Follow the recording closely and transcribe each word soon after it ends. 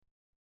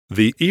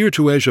The Ear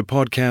to Asia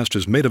podcast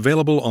is made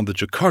available on the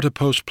Jakarta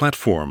Post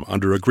platform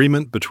under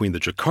agreement between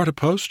the Jakarta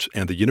Post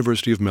and the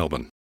University of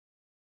Melbourne.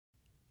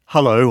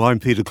 Hello,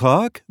 I'm Peter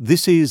Clark.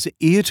 This is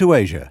Ear to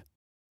Asia.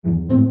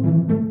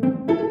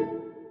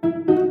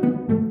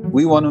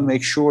 We want to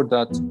make sure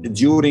that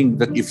during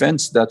the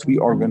events that we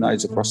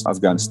organize across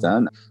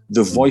Afghanistan,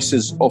 the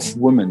voices of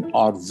women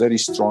are very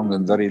strong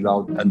and very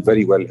loud and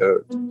very well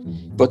heard.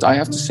 But I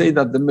have to say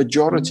that the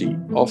majority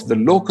of the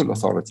local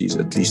authorities,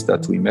 at least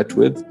that we met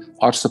with,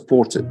 are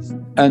supportive.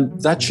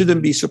 And that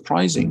shouldn't be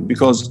surprising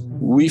because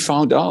we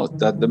found out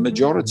that the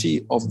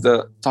majority of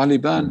the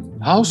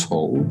Taliban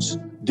households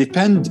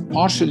depend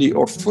partially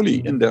or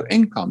fully in their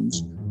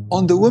incomes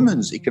on the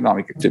women's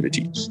economic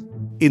activities.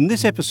 In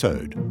this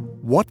episode,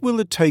 what will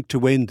it take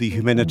to end the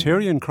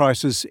humanitarian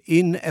crisis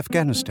in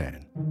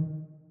Afghanistan?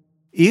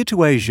 Ear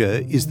to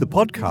Asia is the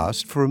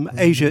podcast from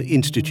Asia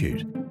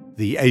Institute,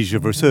 the Asia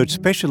research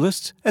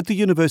specialists at the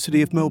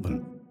University of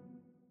Melbourne.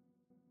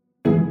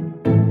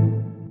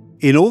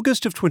 In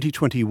August of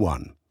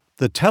 2021,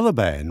 the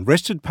Taliban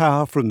wrested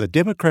power from the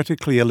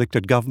democratically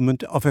elected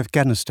government of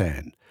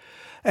Afghanistan.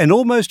 And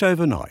almost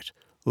overnight,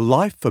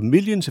 life for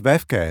millions of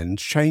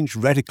Afghans changed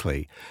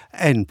radically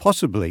and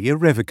possibly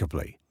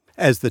irrevocably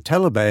as the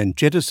Taliban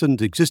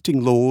jettisoned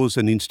existing laws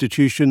and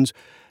institutions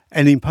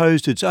and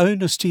imposed its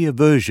own austere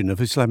version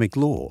of Islamic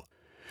law.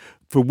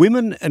 For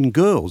women and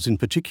girls in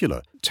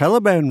particular,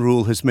 Taliban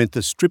rule has meant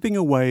the stripping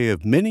away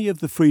of many of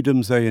the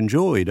freedoms they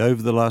enjoyed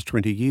over the last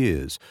 20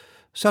 years,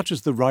 such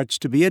as the rights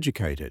to be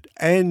educated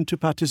and to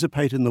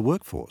participate in the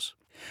workforce.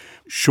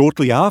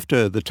 Shortly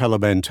after the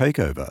Taliban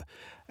takeover,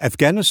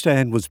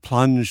 Afghanistan was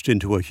plunged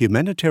into a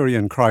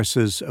humanitarian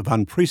crisis of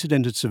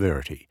unprecedented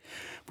severity,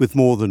 with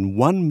more than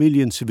 1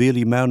 million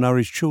severely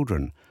malnourished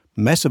children,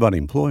 massive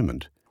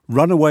unemployment,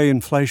 runaway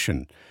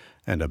inflation,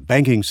 and a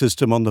banking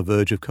system on the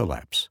verge of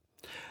collapse.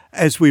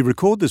 As we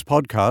record this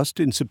podcast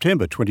in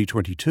September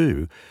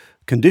 2022,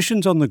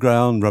 conditions on the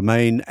ground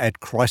remain at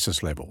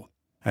crisis level.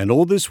 And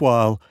all this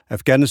while,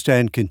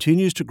 Afghanistan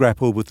continues to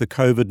grapple with the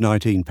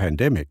COVID-19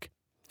 pandemic.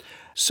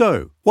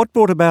 So, what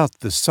brought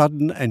about the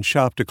sudden and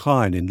sharp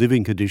decline in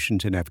living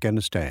conditions in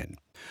Afghanistan?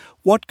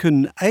 What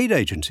can aid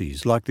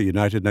agencies like the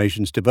United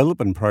Nations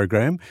Development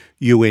Programme,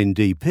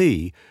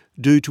 UNDP,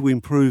 do to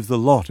improve the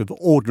lot of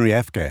ordinary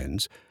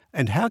Afghans?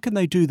 And how can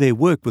they do their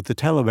work with the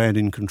Taliban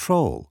in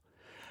control?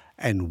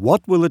 And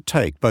what will it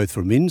take, both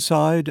from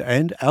inside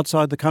and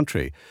outside the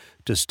country,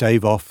 to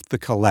stave off the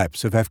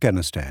collapse of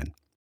Afghanistan?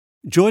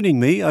 Joining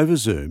me over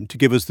Zoom to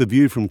give us the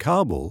view from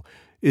Kabul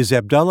is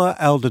Abdullah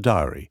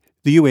Al-Dadari,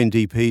 the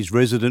UNDP's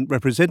resident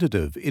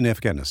representative in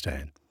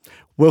Afghanistan.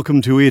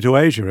 Welcome to Ear to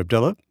Asia,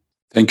 Abdullah.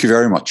 Thank you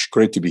very much.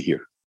 Great to be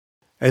here.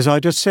 As I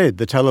just said,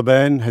 the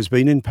Taliban has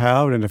been in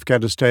power in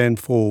Afghanistan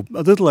for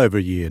a little over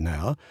a year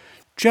now.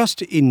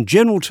 Just in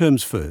general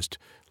terms first,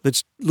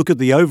 let's look at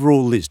the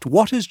overall list.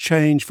 What has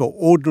changed for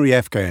ordinary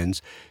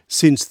Afghans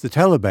since the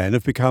Taliban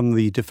have become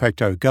the de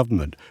facto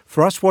government?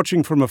 For us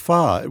watching from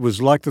afar, it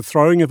was like the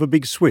throwing of a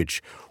big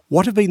switch.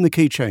 What have been the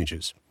key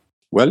changes?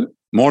 Well,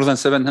 more than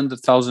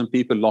 700,000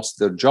 people lost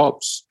their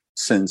jobs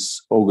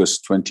since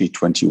August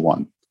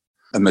 2021.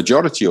 A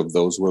majority of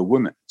those were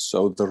women.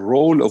 So the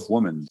role of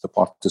women, the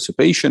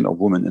participation of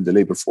women in the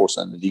labor force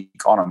and the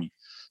economy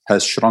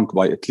has shrunk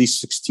by at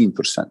least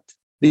 16%.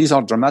 These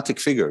are dramatic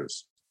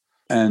figures.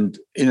 And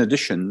in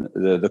addition,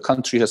 the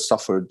country has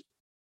suffered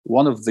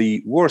one of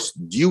the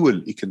worst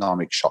dual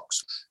economic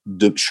shocks.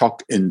 The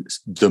shock in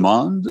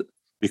demand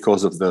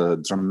because of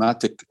the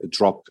dramatic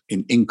drop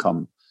in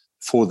income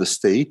for the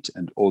state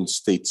and all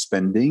state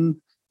spending,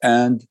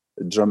 and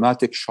a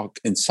dramatic shock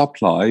in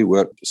supply,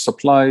 where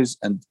supplies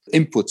and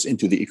inputs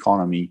into the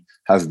economy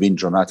have been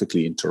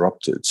dramatically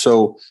interrupted.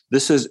 So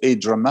this is a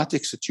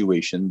dramatic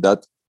situation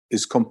that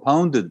is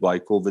compounded by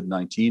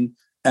COVID-19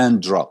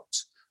 and drought,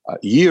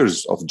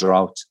 years of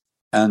drought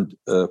and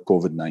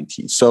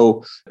COVID-19.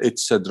 So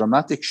it's a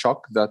dramatic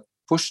shock that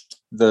pushed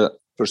the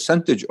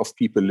percentage of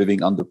people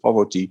living under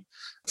poverty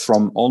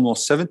from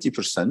almost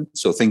 70%,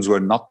 so things were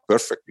not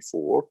perfect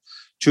before,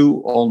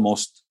 to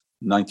almost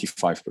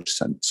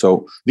 95%.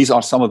 So these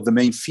are some of the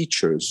main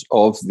features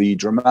of the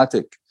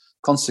dramatic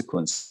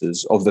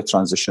consequences of the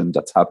transition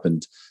that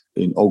happened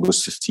in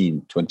August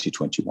 15,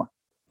 2021.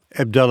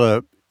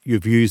 Abdullah,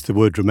 you've used the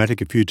word dramatic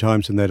a few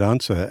times in that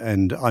answer,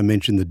 and I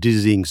mentioned the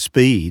dizzying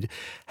speed.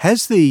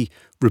 Has the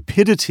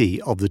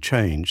rapidity of the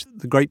change,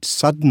 the great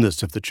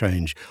suddenness of the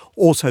change,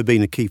 also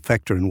been a key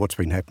factor in what's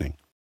been happening?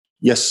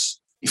 Yes.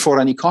 For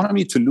an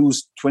economy to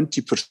lose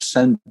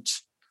 20%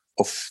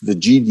 of the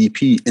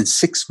GDP in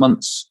 6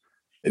 months,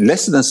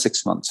 less than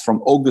 6 months,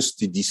 from August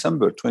to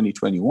December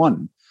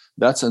 2021,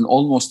 that's an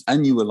almost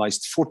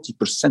annualized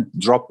 40%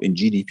 drop in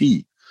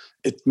GDP.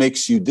 It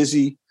makes you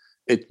dizzy.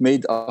 It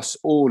made us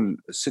all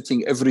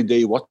sitting every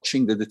day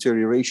watching the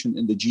deterioration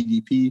in the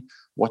GDP,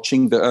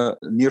 watching the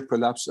near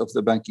collapse of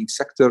the banking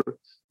sector,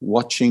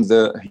 watching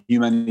the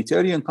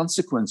humanitarian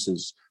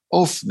consequences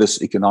of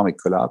this economic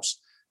collapse.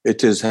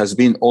 It has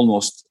been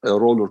almost a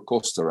roller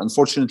coaster.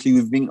 Unfortunately,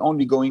 we've been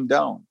only going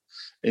down.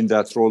 in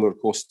that roller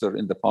coaster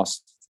in the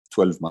past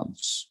 12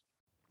 months.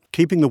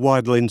 Keeping the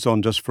wide lens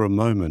on just for a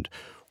moment,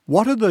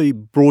 what are the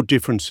broad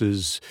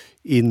differences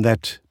in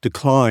that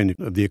decline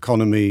of the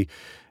economy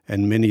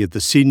and many of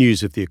the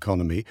sinews of the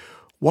economy?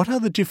 What are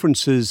the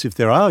differences, if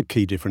there are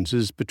key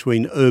differences,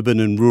 between urban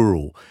and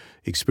rural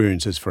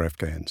experiences for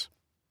Afghans?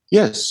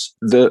 Yes,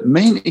 the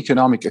main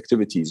economic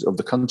activities of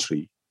the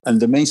country and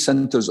the main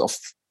centers of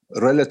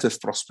relative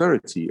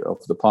prosperity of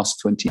the past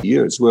 20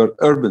 years were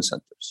urban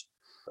centers.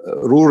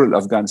 Rural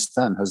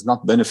Afghanistan has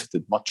not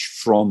benefited much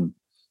from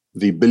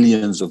the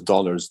billions of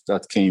dollars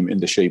that came in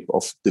the shape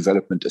of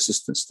development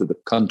assistance to the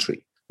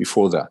country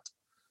before that.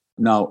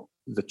 Now,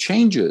 the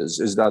changes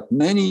is that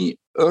many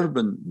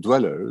urban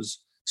dwellers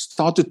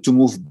started to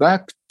move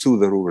back to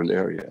the rural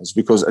areas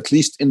because at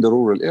least in the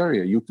rural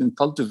area, you can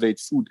cultivate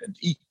food and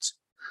eat,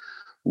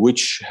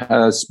 which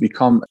has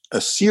become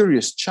a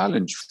serious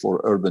challenge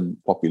for urban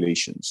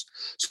populations.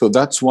 So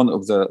that's one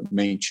of the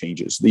main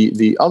changes.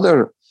 The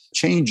other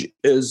change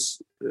is,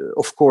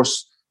 of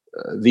course,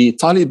 the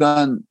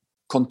Taliban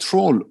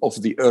control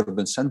of the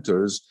urban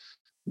centers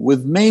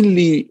with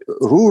mainly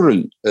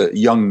rural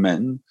young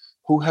men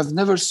who have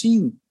never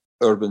seen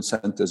urban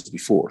centers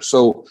before.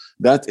 So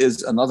that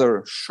is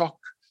another shock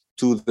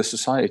to the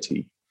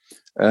society.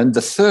 And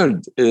the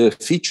third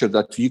feature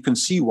that you can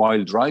see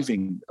while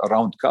driving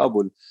around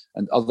Kabul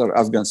and other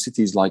Afghan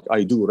cities like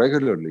I do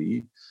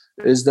regularly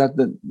is that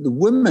the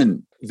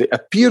women, the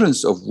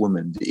appearance of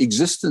women, the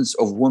existence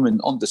of women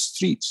on the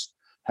streets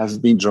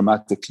have been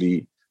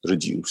dramatically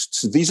reduced.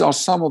 So these are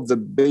some of the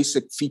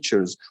basic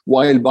features.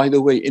 While, by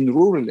the way, in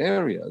rural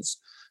areas,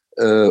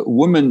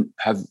 women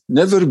have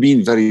never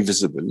been very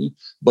visible,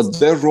 but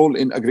their role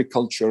in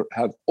agriculture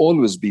have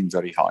always been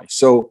very high.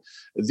 So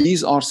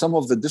these are some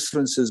of the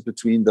differences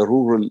between the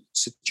rural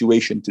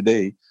situation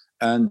today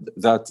and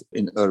that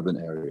in urban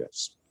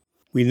areas.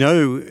 We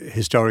know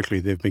historically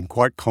there have been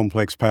quite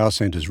complex power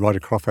centres right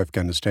across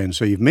Afghanistan.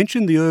 So you've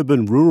mentioned the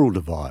urban-rural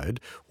divide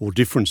or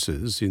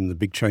differences in the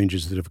big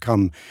changes that have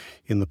come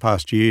in the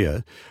past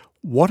year.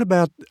 What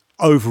about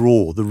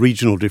overall the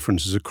regional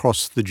differences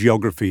across the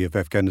geography of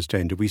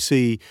Afghanistan? Do we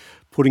see,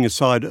 putting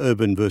aside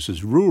urban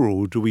versus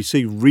rural, do we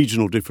see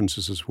regional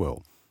differences as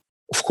well?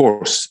 Of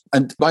course.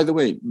 And by the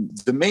way,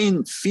 the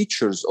main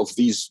features of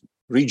these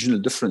regional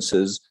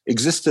differences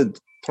existed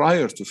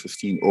prior to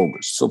 15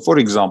 August. So for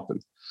example,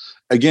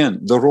 again,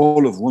 the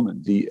role of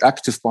women, the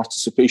active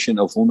participation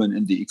of women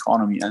in the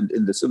economy and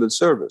in the civil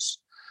service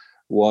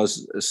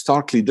was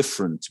starkly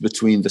different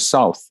between the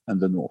South and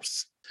the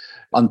North.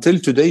 Until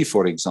today,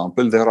 for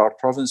example, there are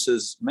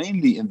provinces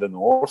mainly in the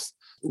North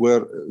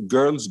where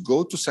girls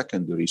go to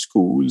secondary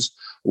schools,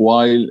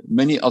 while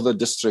many other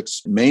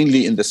districts,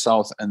 mainly in the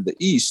South and the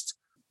East,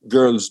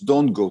 girls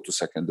don't go to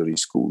secondary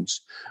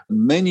schools.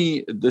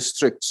 Many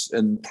districts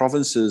and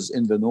provinces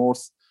in the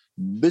North,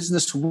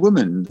 business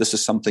women, this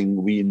is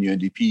something we in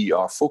UNDP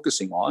are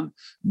focusing on,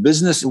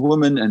 business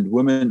women and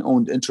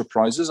women-owned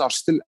enterprises are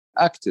still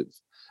active,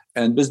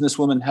 and business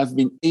women have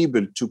been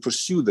able to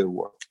pursue their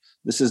work.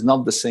 This is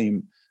not the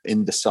same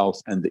in the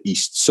South and the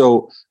East.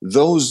 So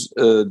those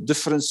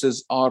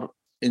differences are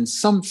in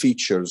some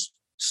features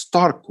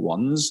stark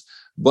ones,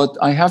 but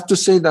I have to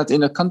say that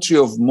in a country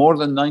of more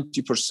than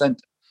 90%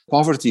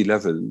 poverty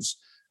levels,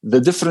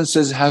 the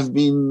differences have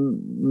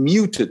been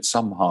muted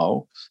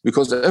somehow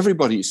because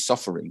everybody is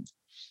suffering.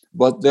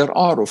 But there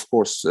are, of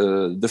course,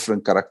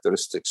 different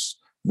characteristics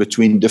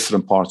between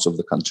different parts of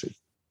the country.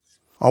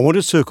 I want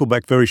to circle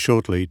back very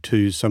shortly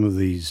to some of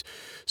these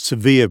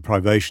severe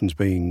privations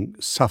being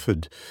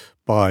suffered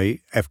by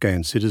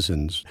Afghan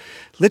citizens.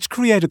 Let's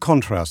create a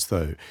contrast,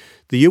 though.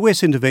 The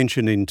US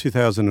intervention in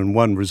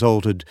 2001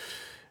 resulted,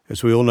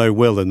 as we all know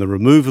well, in the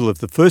removal of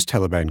the first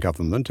Taliban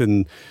government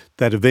and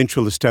that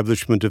eventual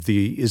establishment of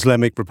the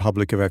Islamic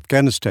Republic of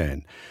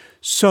Afghanistan.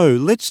 So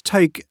let's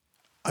take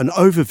an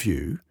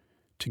overview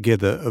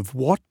together of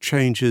what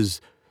changes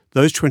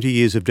those 20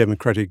 years of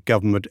democratic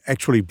government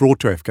actually brought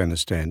to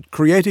Afghanistan,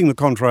 creating the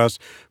contrast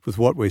with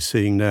what we're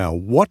seeing now.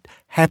 What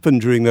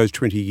happened during those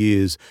 20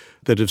 years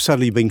that have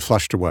suddenly been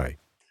flushed away?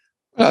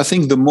 I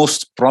think the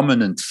most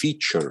prominent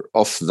feature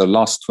of the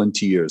last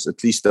 20 years,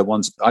 at least the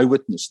ones I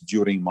witnessed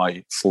during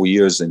my 4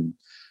 years in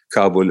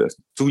Kabul,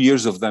 2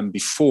 years of them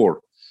before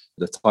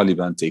the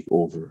Taliban take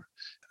over.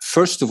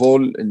 First of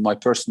all, in my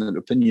personal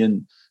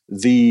opinion,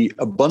 the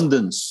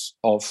abundance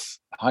of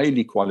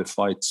highly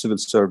qualified civil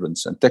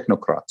servants and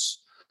technocrats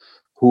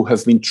who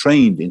have been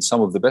trained in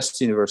some of the best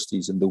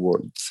universities in the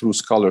world through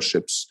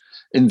scholarships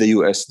in the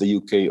US, the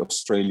UK,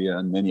 Australia,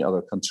 and many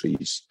other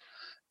countries.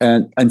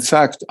 And in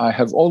fact, I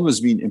have always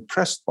been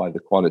impressed by the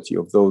quality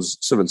of those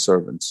civil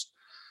servants.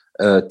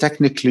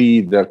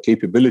 Technically, their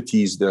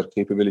capability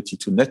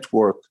to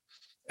network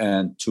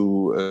and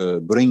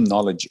to bring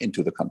knowledge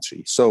into the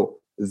country. So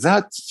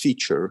that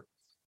feature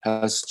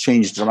has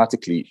changed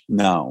dramatically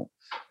now.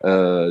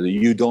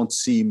 You don't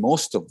see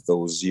most of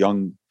those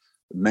young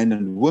men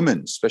and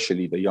women,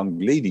 especially the young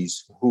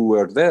ladies who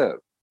were there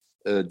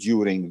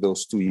during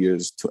those 2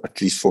 years,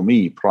 at least for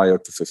me, prior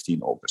to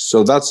 15 August.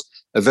 So that's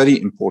a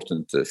very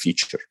important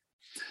feature.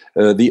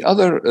 The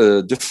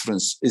other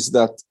difference is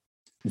that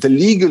the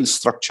legal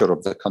structure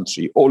of the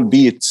country,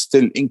 albeit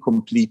still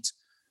incomplete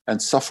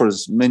and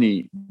suffers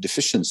many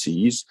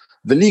deficiencies,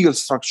 the legal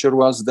structure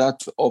was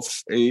that of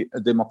a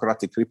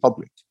democratic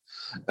republic.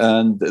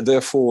 And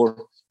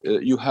therefore,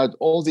 you had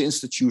all the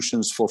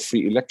institutions for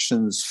free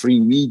elections, free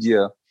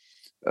media.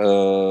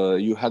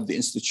 You had the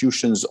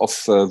institutions of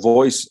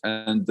voice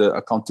and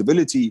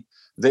accountability.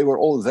 They were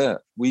all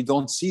there. We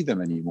don't see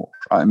them anymore.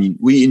 I mean,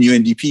 we in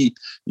UNDP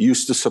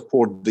used to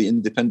support the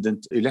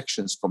Independent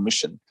Elections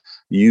Commission,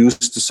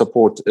 used to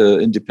support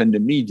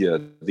independent media,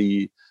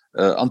 the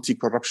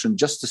Anti-Corruption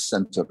Justice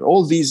Center.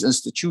 All these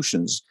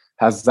institutions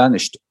have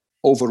vanished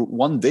over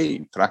one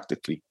day,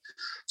 practically.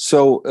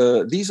 So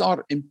these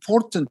are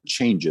important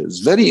changes,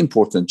 very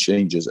important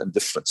changes and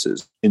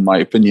differences. In my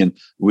opinion,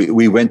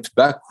 we went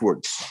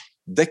backwards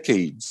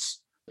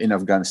decades in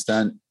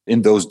Afghanistan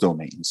in those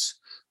domains.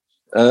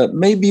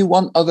 Maybe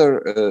one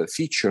other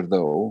feature,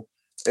 though,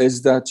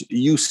 is that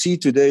you see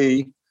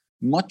today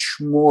much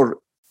more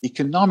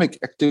economic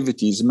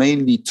activities,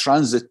 mainly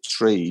transit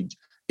trade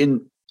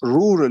in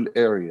rural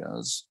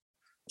areas,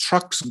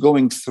 trucks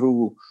going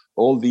through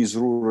all these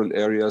rural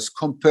areas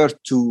compared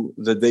to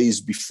the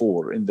days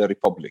before in the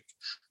Republic,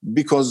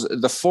 because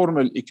the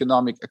formal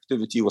economic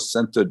activity was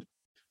centered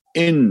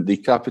in the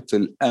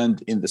capital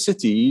and in the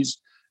cities.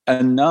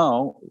 And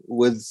now,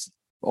 with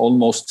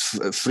almost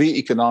free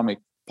economic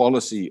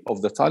policy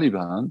of the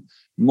Taliban,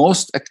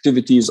 most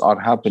activities are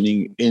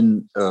happening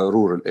in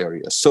rural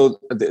areas.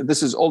 So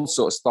this is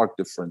also a stark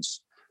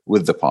difference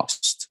with the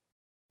past.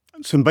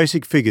 Some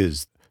basic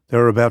figures. There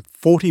are about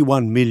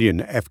 41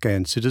 million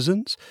Afghan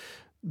citizens.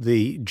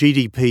 The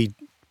GDP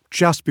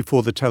just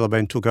before the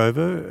Taliban took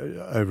over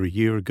a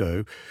year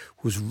ago,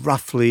 was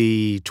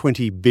roughly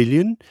 20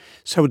 billion.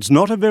 So it's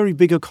not a very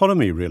big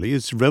economy, really.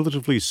 It's a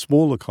relatively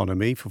small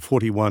economy for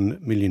 41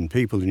 million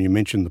people, and you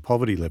mentioned the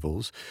poverty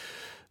levels.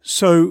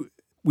 So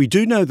we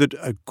do know that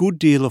a good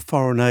deal of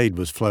foreign aid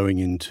was flowing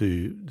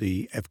into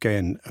the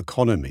Afghan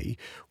economy.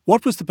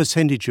 What was the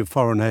percentage of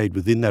foreign aid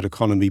within that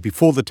economy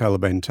before the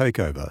Taliban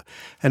takeover?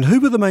 And who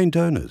were the main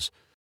donors?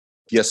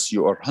 Yes,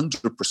 you are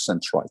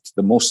 100% right.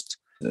 The most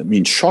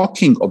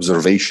shocking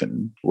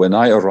observation when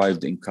I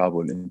arrived in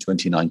Kabul in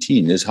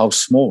 2019 is how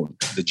small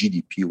the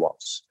GDP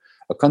was.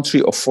 A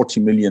country of 40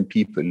 million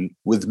people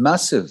with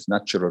massive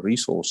natural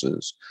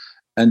resources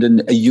and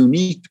in a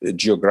unique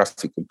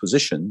geographical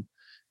position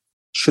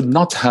should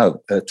not have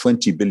a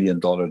 $20 billion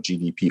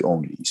GDP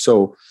only.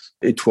 So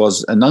it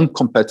was an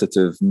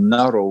uncompetitive,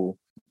 narrow,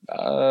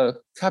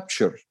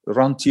 capture,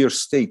 rentier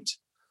state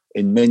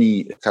in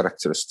many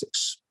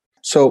characteristics.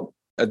 So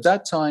at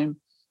that time,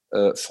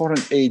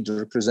 foreign aid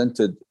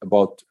represented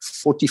about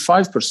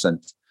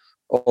 45%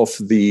 of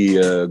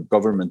the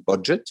government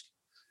budget,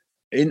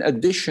 in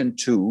addition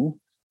to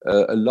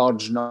a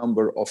large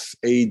number of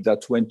aid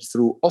that went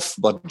through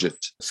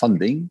off-budget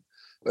funding.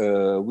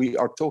 We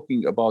are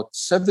talking about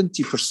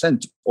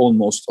 70%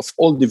 almost of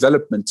all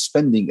development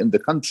spending in the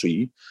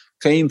country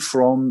came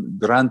from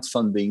grant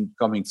funding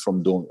coming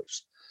from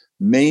donors,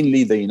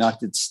 mainly the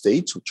United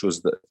States, which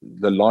was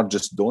the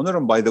largest donor,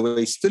 and by the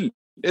way, still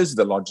is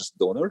the largest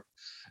donor,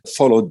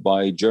 followed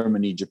by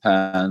Germany,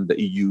 Japan, the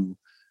EU,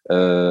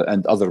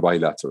 and other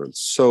bilaterals.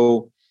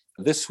 So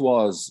this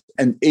was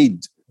an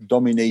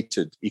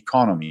aid-dominated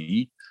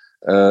economy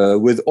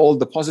with all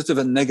the positive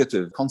and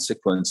negative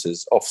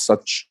consequences of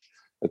such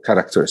a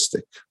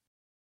characteristic.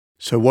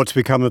 So what's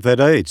become of that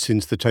aid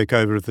since the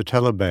takeover of the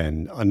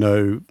Taliban? I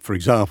know, for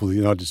example, the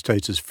United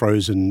States has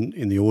frozen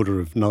in the order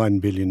of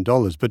 $9 billion,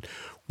 but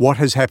what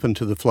has happened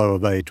to the flow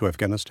of aid to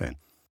Afghanistan?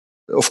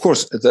 Of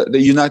course, the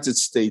United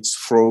States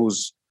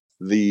froze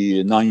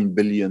the $9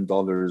 billion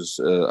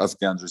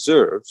Afghan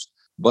reserves,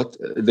 but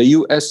the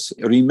US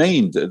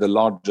remained the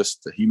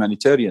largest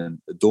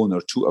humanitarian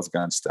donor to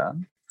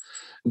Afghanistan.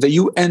 The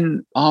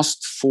UN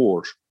asked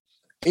for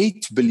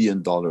 $8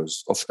 billion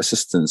of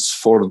assistance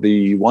for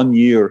the 1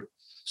 year,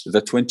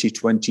 the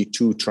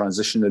 2022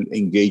 Transitional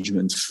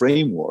Engagement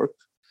Framework.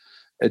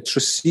 It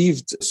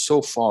received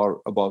so far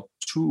about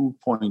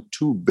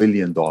 $2.2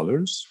 billion.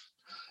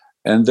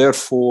 And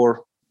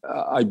therefore,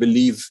 I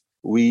believe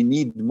we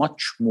need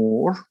much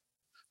more.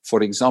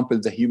 For example,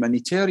 the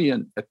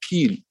humanitarian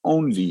appeal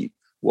only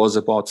was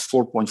about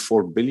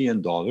 $4.4 billion.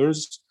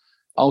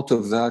 Out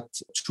of that,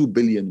 $2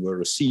 billion were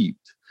received.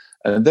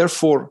 And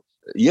therefore,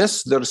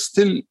 yes, there's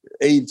still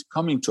aid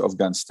coming to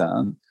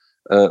Afghanistan,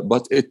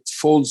 but it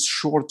falls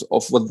short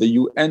of what the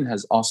UN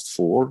has asked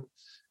for.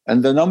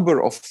 And the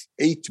number of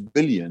 8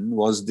 billion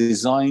was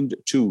designed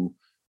to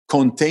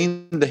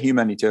contain the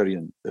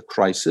humanitarian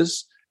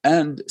crisis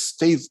and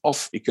stave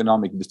off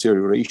economic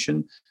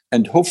deterioration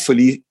and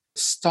hopefully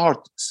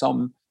start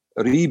some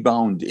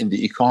rebound in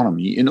the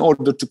economy in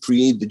order to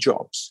create the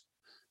jobs.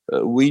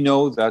 We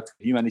know that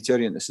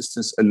humanitarian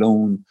assistance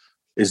alone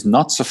is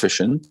not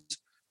sufficient.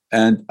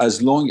 And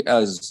as long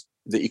as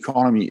the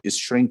economy is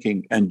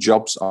shrinking and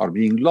jobs are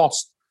being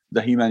lost,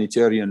 the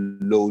humanitarian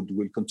load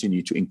will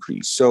continue to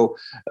increase. So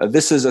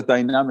this is a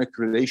dynamic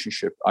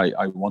relationship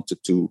I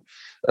wanted to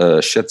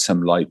shed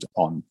some light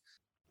on.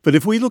 But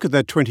if we look at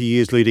that 20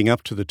 years leading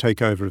up to the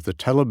takeover of the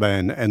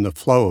Taliban and the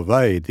flow of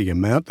aid,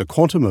 the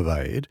quantum of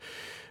aid,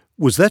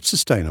 was that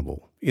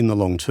sustainable in the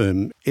long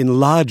term,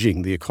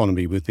 enlarging the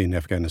economy within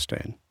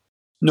Afghanistan?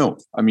 No.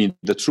 I mean,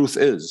 the truth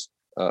is,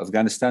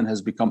 Afghanistan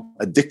has become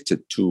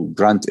addicted to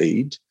grant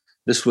aid.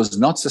 This was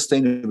not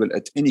sustainable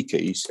at any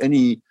case.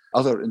 Any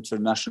other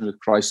international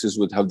crisis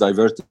would have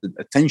diverted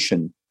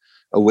attention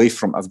away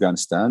from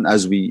Afghanistan,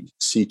 as we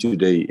see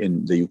today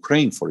in the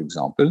Ukraine, for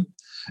example.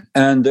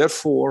 And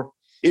therefore,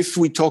 if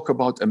we talk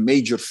about a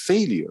major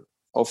failure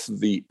of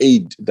the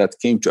aid that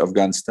came to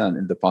Afghanistan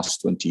in the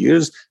past 20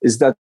 years, is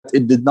that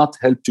it did not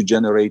help to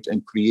generate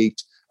and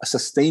create a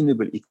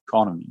sustainable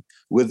economy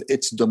with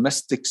its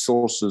domestic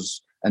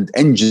sources and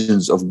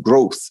engines of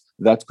growth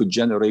that could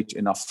generate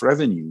enough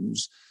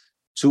revenues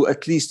to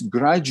at least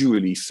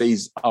gradually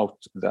phase out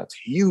that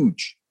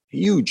huge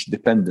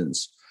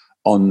dependence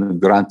on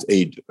grant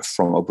aid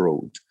from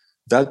abroad.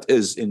 That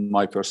is, in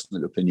my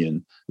personal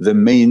opinion, the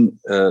main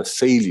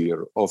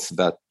failure of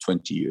that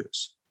 20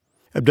 years.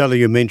 Abdallah,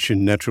 you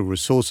mentioned natural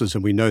resources,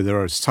 and we know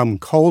there are some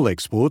coal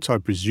exports. I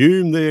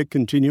presume they're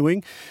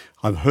continuing.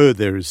 I've heard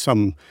there is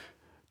some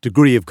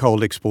degree of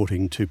coal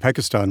exporting to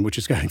Pakistan, which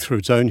is going through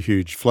its own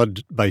huge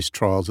flood-based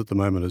trials at the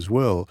moment as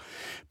well.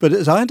 But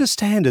as I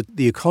understand it,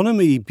 the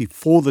economy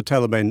before the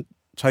Taliban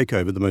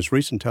takeover, the most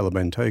recent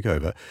Taliban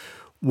takeover,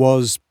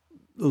 was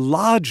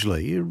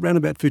largely, around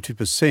about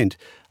 50%,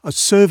 a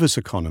service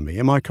economy.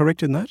 Am I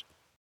correct in that?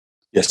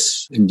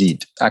 Yes,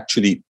 indeed.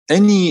 Actually,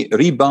 any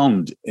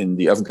rebound in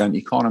the Afghan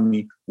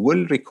economy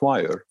will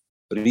require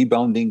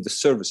rebounding the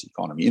service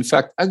economy. In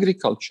fact,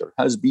 agriculture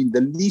has been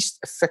the least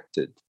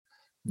affected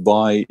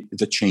by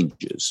the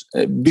changes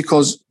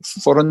because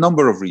for a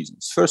number of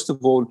reasons. First of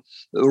all,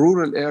 the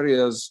rural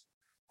areas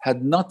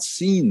had not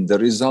seen the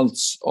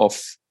results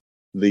of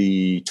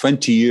the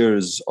 20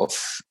 years of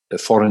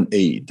foreign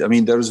aid. I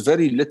mean, there is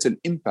very little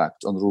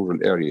impact on rural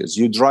areas.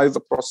 You drive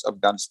across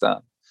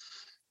Afghanistan,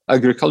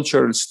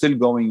 agriculture is still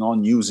going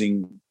on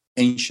using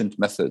ancient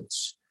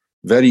methods,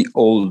 very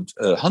old,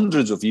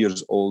 hundreds of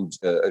years old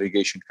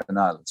irrigation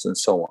canals and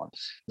so on.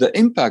 The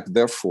impact,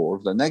 therefore,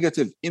 the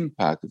negative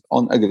impact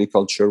on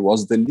agriculture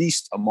was the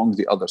least among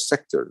the other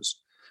sectors.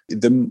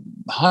 The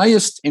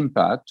highest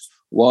impact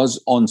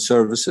was on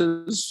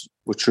services,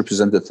 which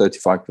represented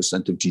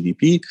 35% of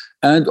GDP,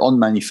 and on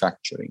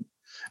manufacturing.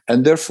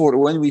 And therefore,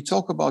 when we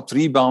talk about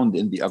rebound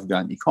in the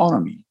Afghan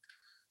economy,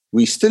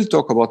 we still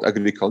talk about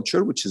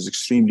agriculture, which is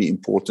extremely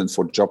important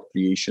for job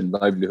creation,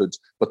 livelihoods,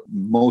 but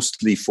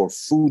mostly for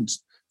food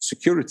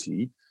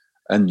security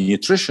and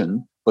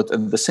nutrition. But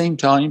at the same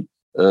time,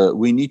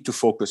 we need to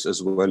focus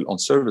as well on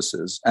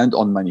services and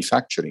on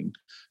manufacturing,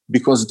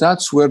 because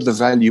that's where the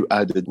value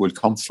added will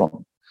come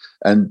from.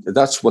 And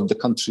that's what the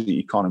country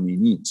economy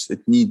needs.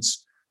 It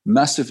needs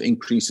massive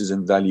increases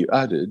in value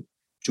added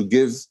to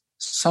give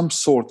some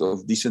sort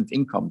of decent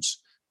incomes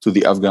to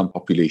the Afghan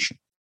population.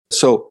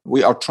 So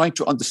we are trying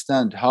to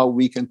understand how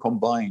we can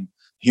combine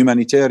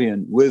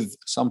humanitarian with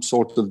some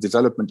sort of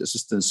development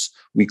assistance.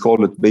 We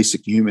call it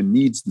basic human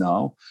needs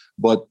now,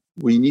 but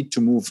we need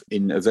to move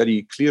in a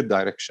very clear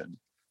direction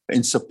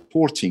in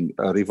supporting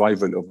a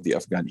revival of the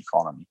Afghan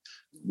economy,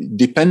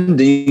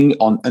 depending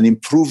on an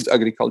improved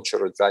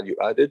agricultural value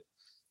added,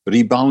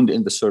 rebound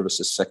in the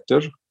services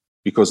sector,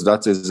 because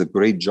that is a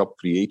great job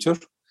creator,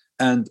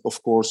 and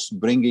of course,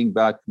 bringing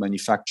back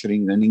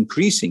manufacturing and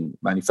increasing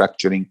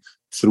manufacturing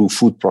through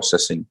food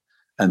processing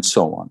and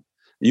so on.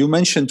 You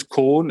mentioned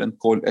coal and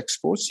coal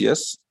exports.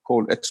 Yes,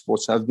 coal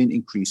exports have been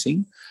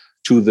increasing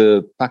to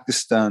the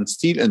Pakistan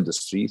steel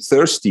industry,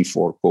 thirsty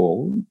for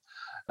coal.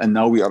 And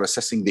now we are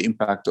assessing the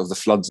impact of the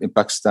floods in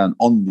Pakistan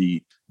on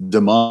the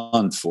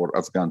demand for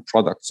Afghan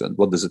products and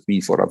what does it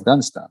mean for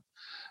Afghanistan.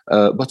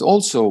 But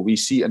also we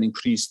see an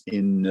increase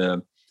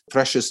in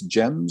precious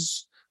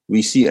gems.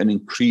 We see an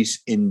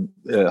increase in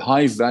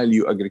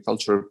high-value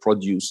agricultural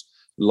produce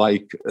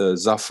like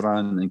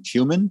saffron and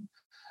cumin.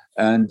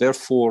 And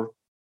therefore,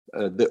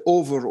 the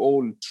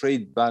overall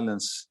trade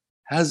balance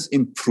has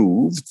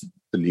improved,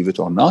 believe it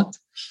or not,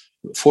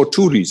 for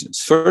two reasons.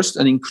 First,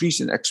 an increase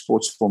in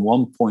exports from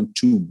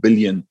 1.2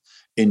 billion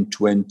in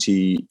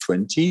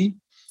 2020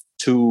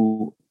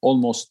 to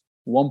almost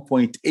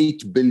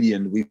 1.8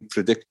 billion we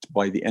predict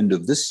by the end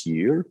of this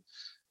year,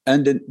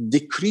 and a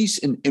decrease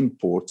in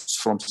imports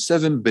from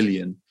 7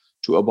 billion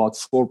to about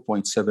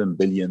 4.7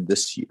 billion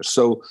this year.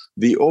 So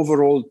the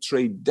overall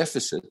trade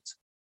deficit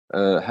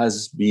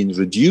has been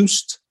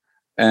reduced,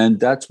 and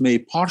that may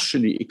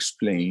partially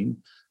explain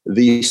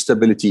the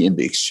stability in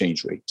the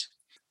exchange rate.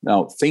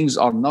 Now, things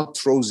are not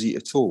rosy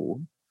at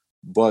all,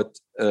 but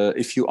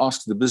if you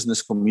ask the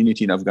business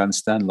community in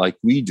Afghanistan like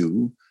we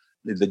do,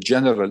 the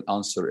general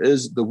answer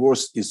is the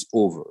worst is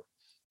over,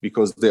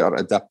 because they are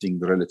adapting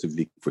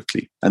relatively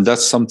quickly. And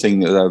that's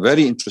something,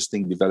 very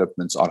interesting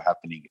developments are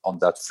happening on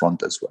that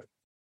front as well.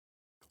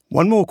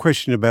 One more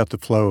question about the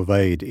flow of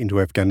aid into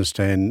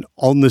Afghanistan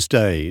on this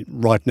day,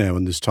 right now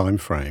in this time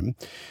frame.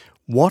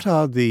 What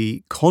are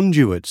the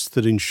conduits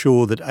that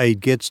ensure that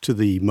aid gets to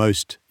the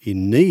most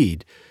in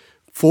need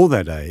for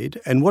that aid,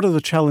 and what are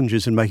the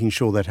challenges in making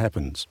sure that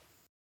happens?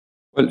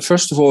 Well,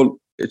 first of all,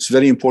 it's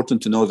very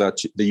important to know that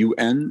the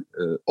UN,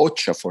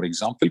 OCHA, for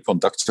example,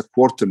 conducts a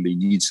quarterly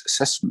needs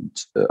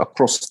assessment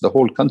across the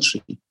whole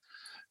country.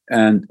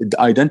 And it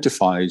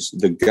identifies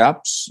the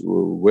gaps,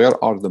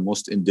 where are the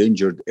most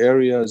endangered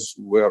areas,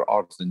 where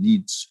are the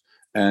needs,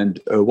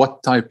 and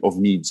what type of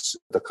needs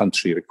the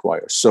country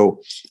requires. So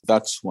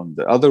that's one.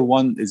 The other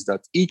one is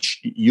that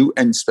each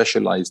UN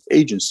specialized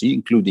agency,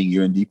 including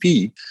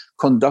UNDP,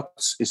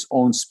 conducts its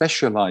own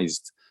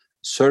specialized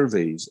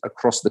surveys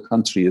across the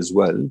country as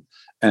well.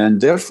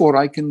 And therefore,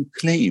 I can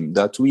claim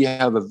that we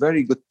have a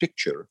very good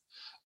picture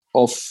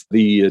of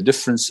the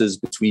differences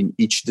between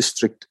each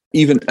district,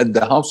 even at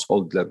the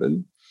household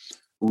level.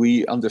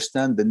 We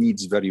understand the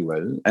needs very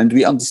well, and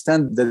we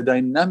understand the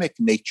dynamic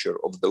nature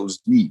of those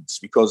needs,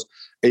 because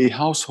a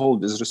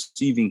household is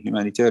receiving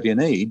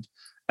humanitarian aid,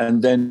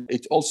 and then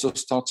it also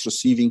starts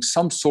receiving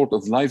some sort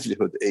of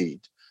livelihood aid.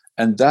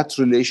 And that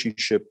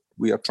relationship,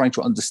 we are trying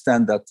to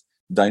understand that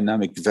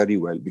dynamic very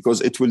well,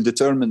 because it will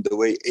determine the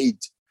way aid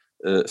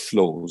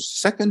flows.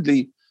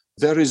 Secondly,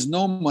 there is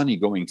no money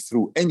going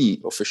through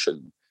any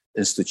official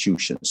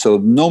institution. So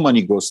no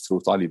money goes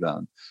through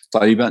Taliban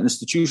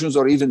institutions,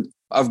 or even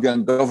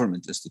Afghan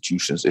government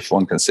institutions, if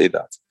one can say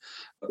that.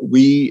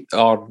 We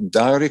are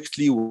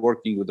directly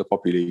working with the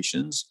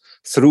populations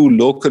through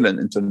local and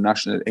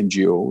international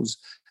NGOs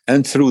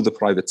and through the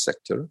private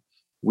sector.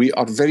 We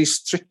are very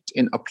strict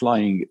in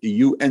applying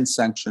UN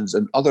sanctions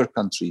and other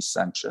countries'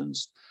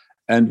 sanctions.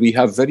 And we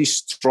have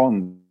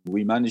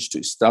we managed to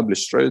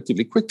establish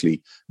relatively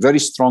quickly very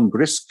strong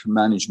risk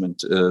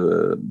management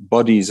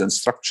bodies and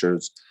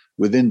structures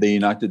within the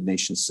United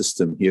Nations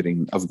system here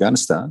in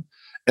Afghanistan.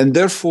 And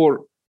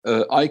therefore,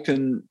 I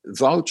can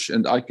vouch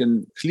and I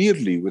can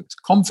clearly, with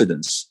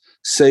confidence,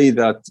 say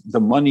that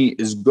the money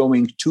is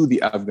going to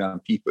the Afghan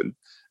people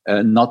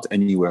and not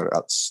anywhere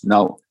else.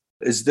 Now,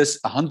 is this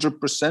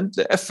 100%?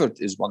 The effort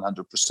is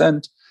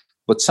 100%,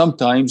 but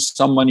sometimes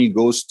some money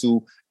goes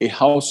to a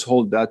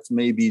household that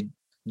maybe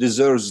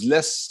deserves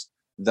less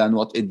than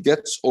what it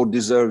gets, or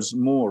deserves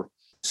more.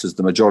 This is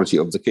the majority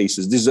of the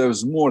cases,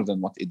 deserves more than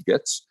what it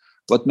gets.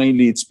 But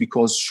mainly it's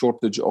because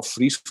shortage of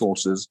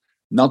resources,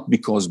 not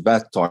because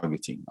bad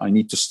targeting. I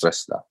need to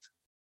stress that.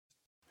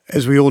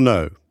 As we all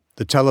know,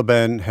 the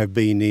Taliban have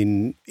been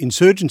in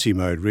insurgency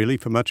mode, really,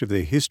 for much of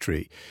their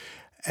history.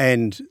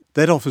 And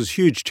that offers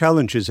huge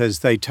challenges as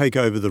they take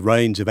over the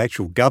reins of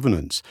actual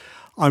governance.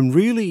 I'm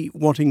really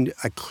wanting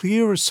a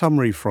clearer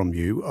summary from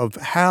you of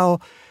how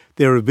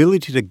their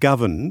ability to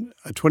govern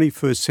a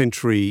 21st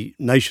century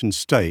nation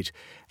state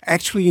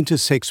actually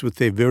intersects with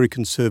their very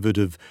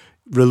conservative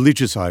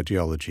religious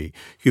ideology.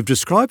 You've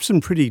described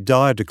some pretty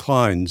dire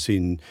declines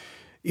in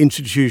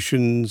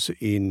institutions,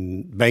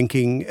 in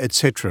banking,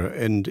 etc.,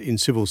 and in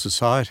civil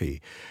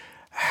society.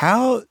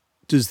 How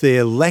does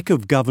their lack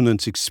of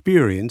governance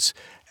experience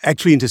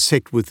actually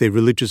intersect with their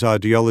religious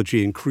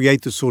ideology and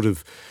create the sort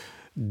of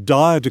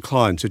dire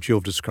declines that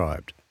you've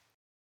described?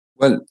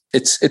 Well,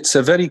 it's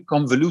a very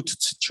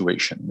convoluted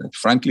situation.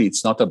 Frankly,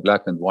 it's not a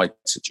black and white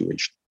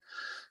situation.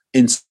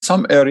 In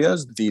some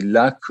areas, the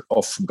lack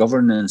of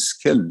governance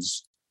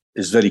skills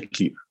is very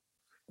clear.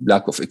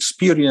 Lack of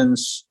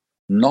experience,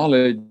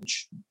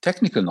 knowledge,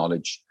 technical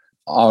knowledge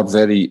are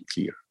very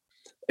clear.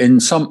 In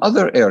some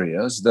other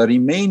areas, the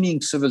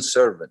remaining civil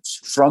servants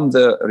from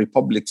the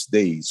Republic's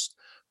days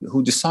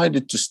who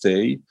decided to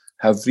stay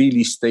have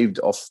really staved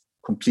off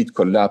complete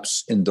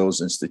collapse in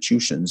those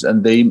institutions,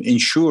 and they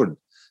ensured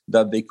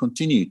that they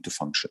continued to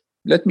function.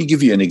 Let me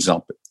give you an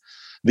example.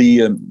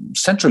 The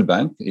central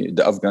bank,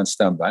 the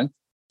Afghanistan Bank,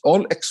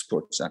 all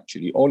experts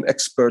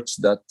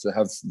that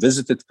have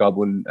visited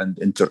Kabul and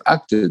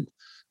interacted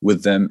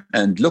with them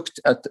and looked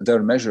at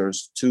their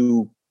measures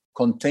to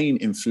contain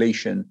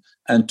inflation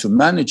and to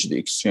manage the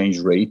exchange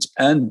rate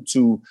and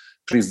to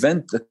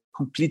prevent the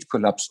complete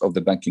collapse of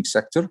the banking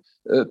sector,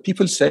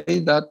 people say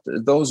that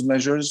those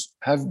measures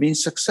have been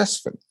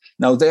successful.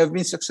 Now, they have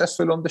been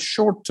successful on the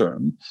short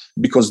term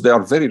because they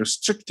are very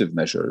restrictive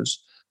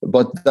measures,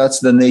 but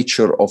that's the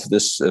nature of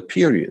this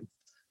period,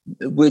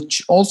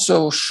 which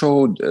also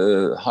showed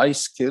high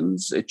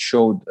skills. It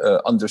showed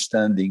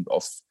understanding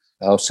of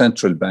how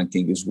central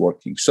banking is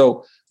working.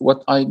 So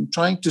what I'm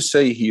trying to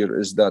say here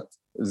is that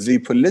the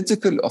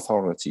political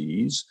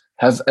authorities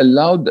have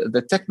allowed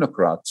the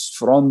technocrats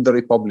from the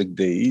Republic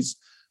days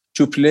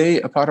to play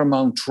a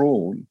paramount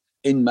role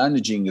in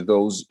managing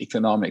those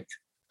economic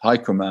high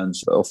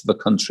commands of the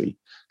country,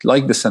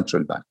 like the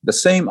central bank. The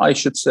same, I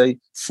should say,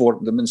 for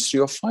the Ministry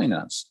of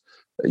Finance.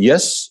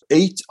 Yes,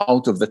 8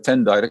 out of the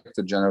 10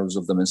 director generals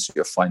of the Ministry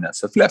of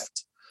Finance have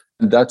left.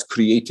 And that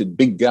created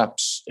big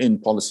gaps in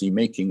policy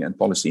making and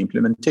policy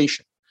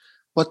implementation.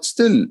 But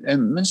still, the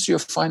Ministry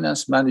of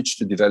Finance managed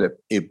to develop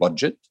a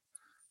budget,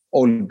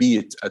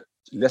 albeit at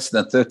less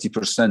than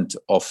 30%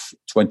 of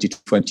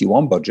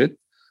 2021 budget,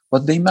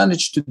 but they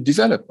managed to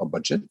develop a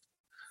budget,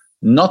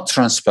 not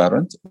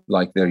transparent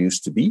like there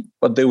used to be,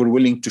 but they were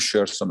willing to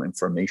share some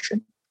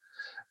information.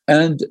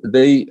 And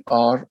they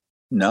are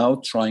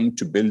now trying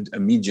to build a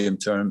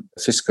medium-term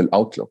fiscal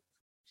outlook.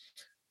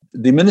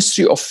 The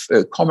Ministry of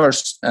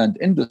Commerce and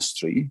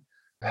Industry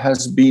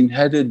has been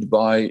headed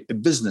by a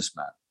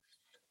businessman.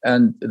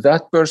 And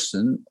that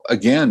person,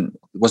 again,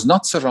 was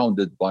not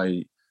surrounded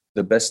by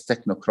the best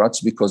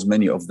technocrats because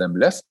many of them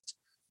left,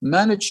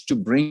 managed to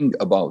bring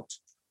about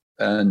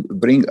and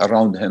bring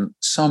around him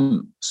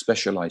some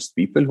specialized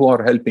people who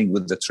are helping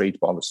with the trade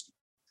policy.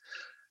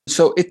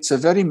 So it's a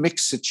very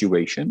mixed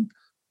situation.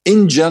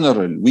 In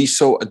general, we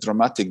saw a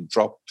dramatic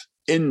drop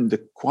in the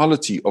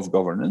quality of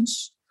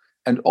governance.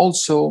 And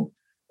also,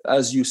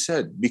 as you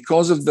said,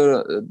 because of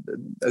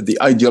the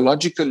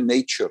ideological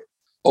nature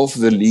of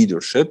the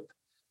leadership,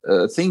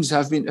 things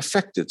have been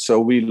affected. So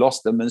we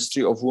lost the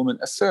Ministry of Women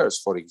Affairs,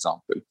 for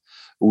example.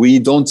 We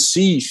don't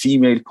see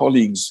female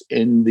colleagues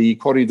in the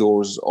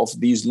corridors of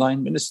these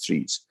line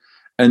ministries.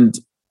 And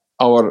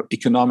our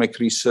economic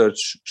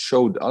research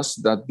showed us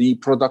that the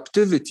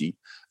productivity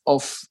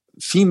of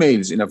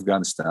females in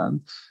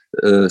Afghanistan,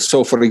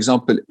 so for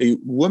example, a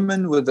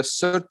woman with a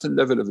certain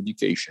level of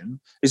education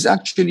is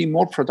actually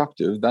more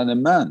productive than a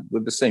man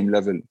with the same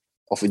level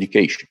of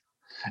education.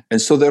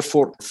 And so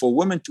therefore, for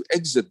women to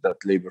exit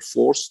that labor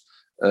force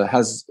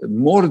has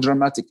more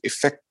dramatic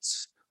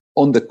effects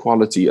on the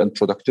quality and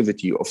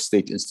productivity of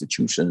state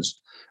institutions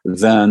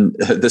than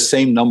the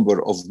same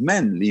number of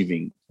men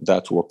leaving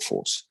that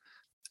workforce.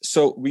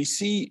 So we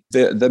see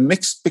the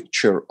mixed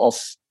picture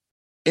of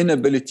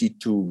inability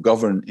to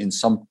govern in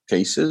some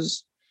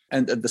cases,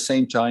 and at the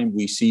same time,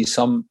 we see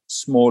some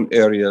small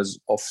areas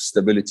of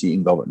stability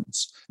in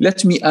governance.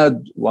 Let me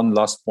add one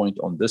last point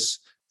on this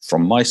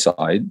from my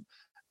side,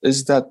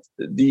 is that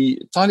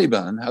the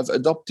Taliban have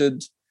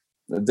adopted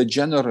the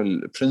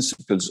general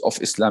principles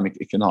of Islamic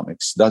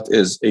economics. That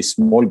is a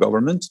small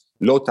government,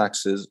 low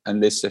taxes, and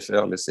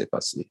laissez-faire,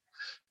 laissez-passer.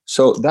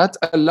 So that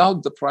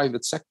allowed the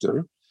private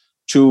sector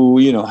to,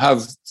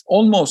 have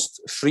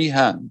almost free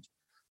hand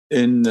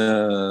in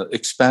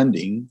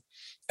expanding,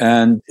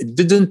 and it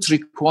didn't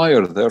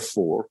require,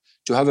 therefore,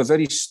 to have a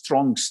very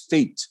strong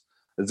state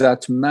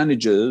that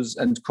manages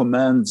and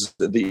commands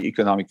the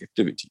economic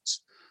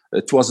activities.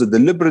 It was a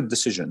deliberate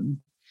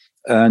decision,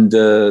 and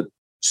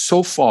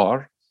so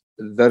far,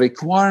 the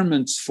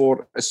requirements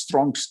for a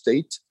strong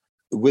state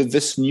with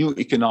this new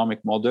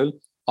economic model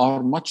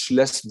are much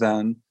less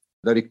than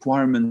the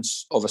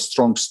requirements of a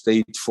strong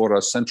state for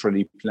a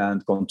centrally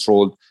planned,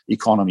 controlled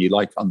economy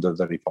like under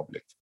the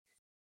Republic.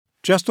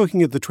 Just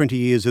looking at the 20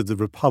 years of the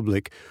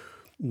Republic,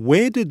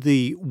 where did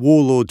the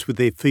warlords with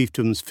their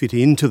fiefdoms fit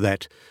into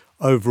that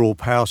overall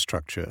power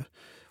structure,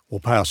 or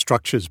power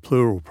structures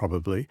plural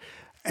probably,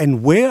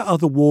 and where are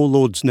the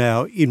warlords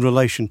now in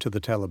relation to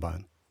the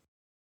Taliban?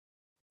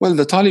 Well,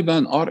 the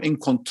Taliban are in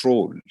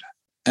control,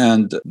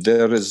 and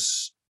there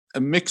is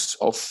a mix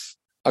of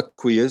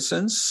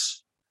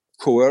acquiescence,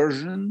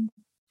 coercion,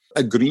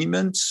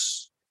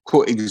 agreements,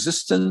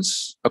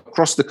 coexistence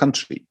across the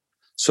country.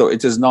 So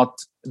it is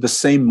not the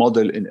same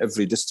model in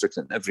every district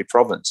and every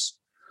province.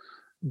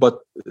 But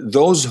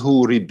those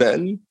who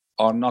rebel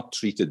are not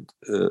treated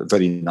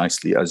very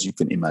nicely, as you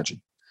can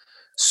imagine.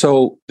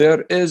 So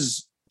there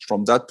is,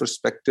 from that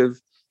perspective,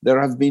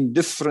 there have been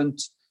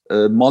different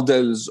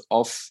models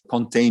of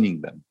containing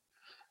them.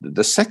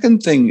 The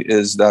second thing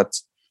is that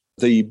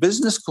the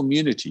business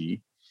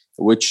community,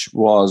 which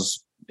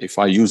was, if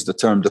I use the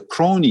term, the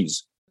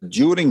cronies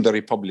during the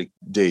Republic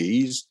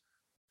days,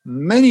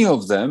 many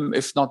of them,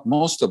 if not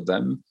most of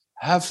them,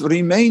 have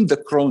remained the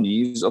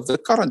cronies of the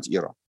current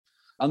era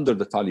under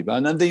the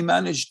Taliban, and they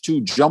managed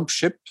to jump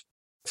ship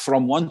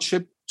from one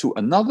ship to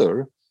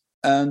another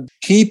and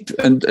keep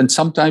and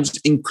sometimes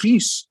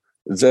increase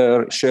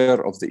their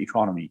share of the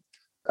economy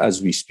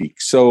as we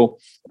speak. So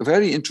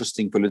very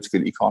interesting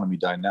political economy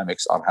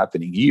dynamics are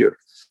happening here.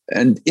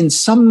 And in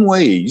some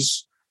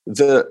ways,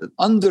 the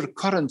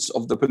undercurrents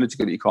of the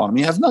political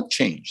economy have not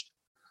changed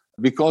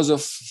because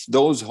of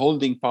those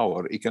holding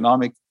power,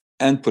 economic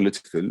and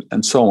political,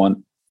 and so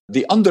on.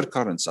 The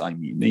undercurrents,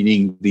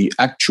 meaning the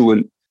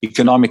actual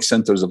economic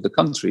centers of the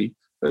country,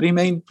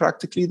 remain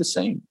practically the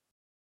same.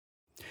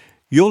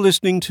 You're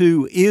listening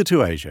to Ear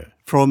to Asia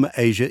from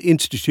Asia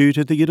Institute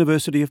at the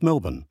University of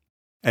Melbourne.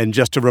 And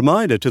just a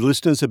reminder to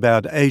listeners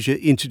about Asia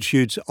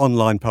Institute's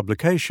online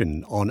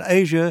publication on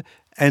Asia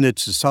and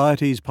its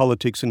societies,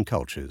 politics and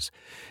cultures.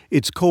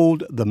 It's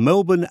called the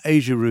Melbourne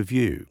Asia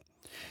Review.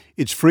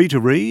 It's free to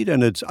read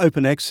and it's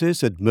open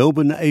access at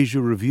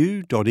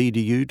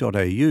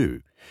melbourneasiareview.edu.au.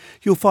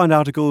 You'll find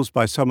articles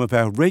by some of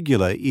our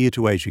regular Ear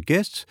to Asia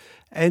guests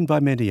and by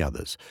many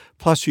others.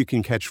 Plus you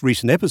can catch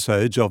recent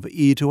episodes of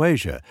Ear to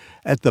Asia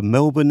at the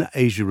Melbourne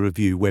Asia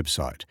Review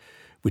website,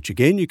 which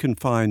again you can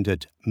find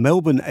at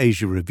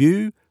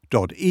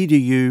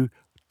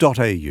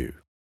melbourneasiareview.edu.au.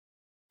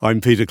 I'm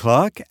Peter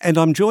Clark, and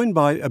I'm joined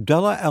by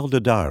Abdullah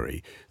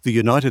Al-Dadari, the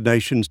United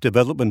Nations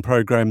Development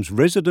Programme's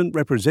resident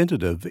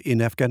representative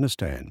in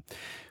Afghanistan.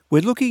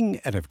 We're looking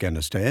at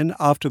Afghanistan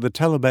after the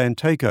Taliban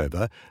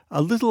takeover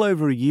a little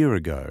over a year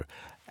ago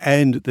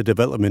and the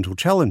developmental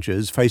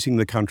challenges facing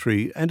the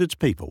country and its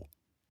people.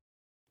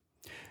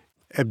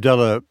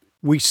 Abdullah,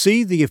 we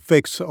see the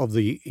effects of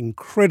the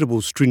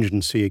incredible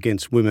stringency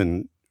against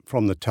women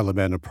from the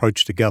Taliban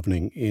approach to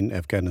governing in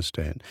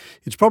Afghanistan.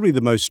 It's probably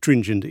the most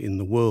stringent in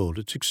the world.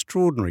 It's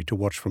extraordinary to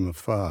watch from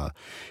afar.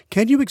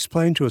 Can you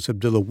explain to us,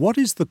 Abdullah, what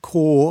is the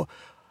core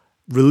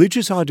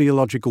religious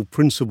ideological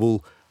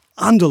principle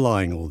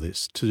underlying all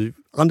this to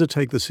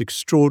undertake this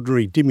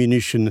extraordinary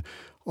diminution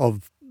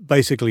of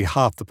basically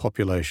half the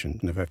population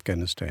of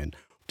Afghanistan?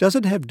 Does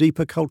it have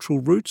deeper cultural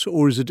roots,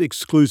 or is it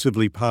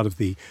exclusively part of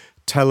the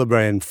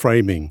Taliban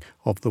framing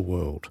of the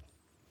world?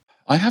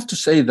 I have to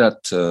say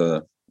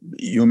that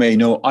you may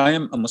know I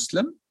am a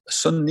Muslim,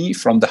 Sunni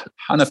from the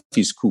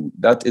Hanafi school.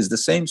 That is the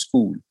same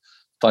school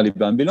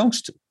Taliban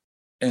belongs to.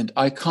 And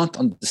I can't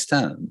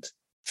understand,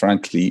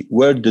 frankly,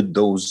 where did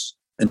those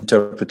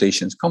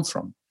interpretations come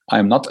from?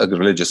 I'm not a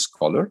religious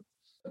scholar,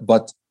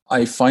 but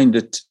I find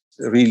it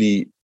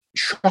really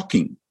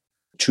shocking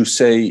to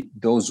say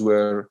those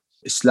were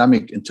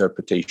Islamic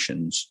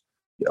interpretations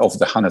of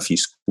the Hanafi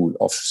school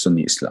of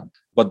Sunni Islam.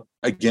 But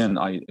again,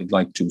 I'd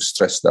like to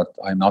stress that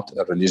I'm not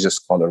a religious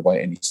scholar by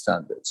any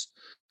standards.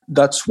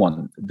 That's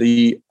one.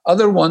 The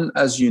other one,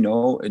 as you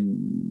know,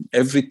 in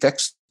every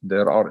text,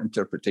 there are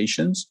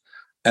interpretations,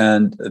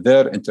 and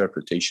their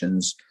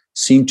interpretations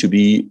seem to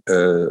be,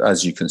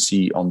 as you can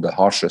see, on the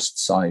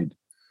harshest side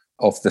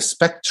of the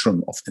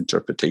spectrum of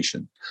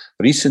interpretation.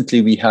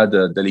 Recently, we had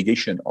a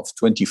delegation of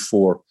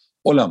 24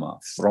 ulama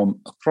from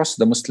across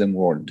the Muslim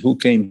world who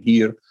came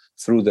here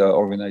through the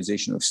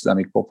Organization of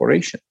Islamic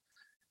Cooperation.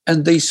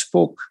 And they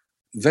spoke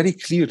very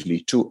clearly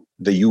to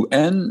the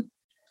UN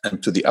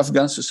and to the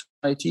Afghan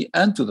society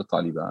and to the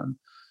Taliban.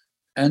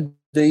 And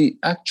they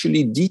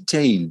actually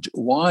detailed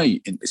why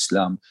in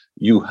Islam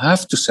you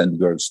have to send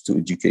girls to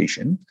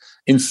education.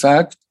 In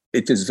fact,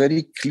 it is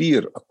very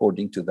clear,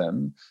 according to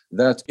them,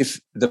 that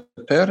if the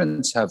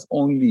parents have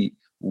only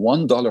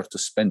 $1 to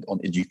spend on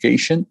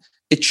education,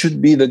 it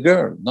should be the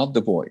girl, not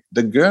the boy.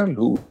 The girl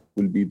who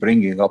will be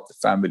bringing up the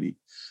family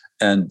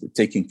and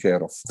taking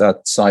care of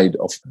that side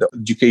of the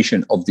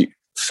education of the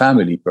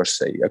family per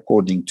se,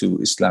 according to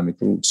Islamic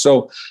rules.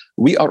 So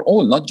we are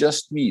all, not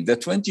just me, the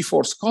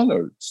 24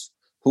 scholars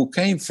who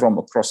came from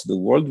across the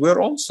world were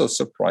also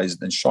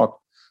surprised and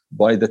shocked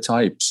by the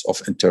types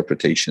of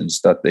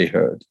interpretations that they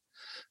heard.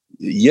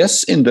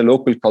 Yes, in the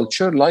local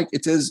culture, like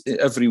it is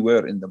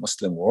everywhere in the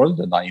Muslim world,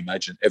 and I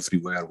imagine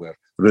everywhere where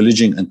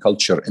religion and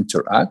culture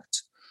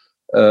interact,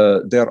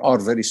 there are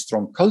very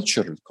strong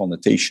cultural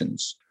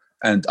connotations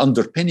and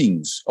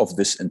underpinnings of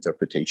these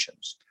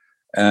interpretations.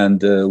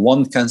 And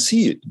one can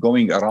see it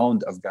going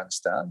around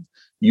Afghanistan.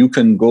 You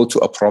can go to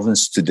a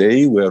province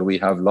today where we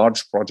have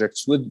large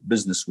projects with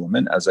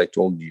businesswomen, as I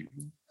told you.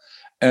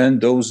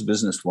 And those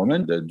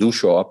businesswomen, they do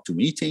show up to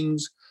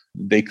meetings.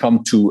 They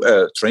come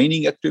to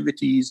training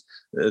activities.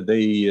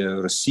 They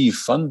receive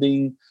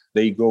funding.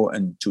 They go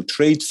into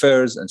trade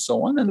fairs and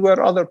so on. And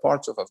where other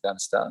parts of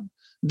Afghanistan,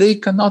 they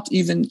cannot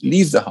even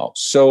leave the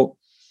house. So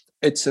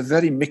it's a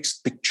very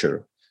mixed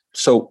picture.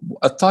 So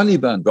a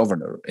Taliban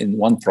governor in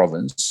one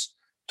province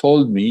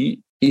told me,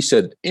 he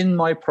said, in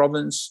my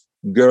province,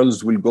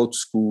 girls will go to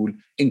school,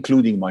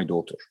 including my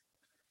daughter.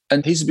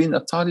 And he's been a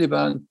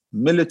Taliban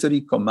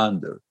military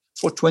commander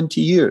for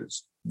 20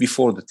 years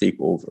before the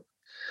takeover.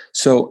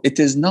 So it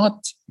is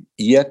not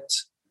yet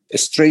a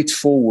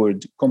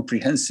straightforward,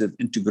 comprehensive,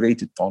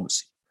 integrated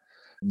policy.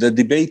 The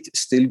debate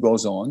still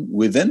goes on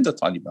within the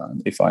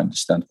Taliban, if I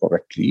understand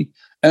correctly,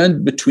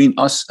 and between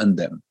us and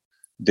them.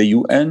 The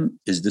UN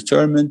is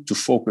determined to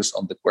focus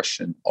on the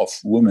question of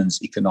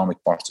women's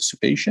economic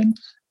participation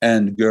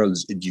and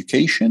girls'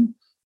 education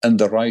and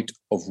the right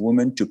of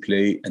women to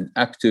play an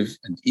active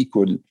and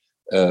equal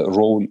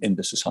role in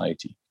the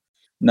society.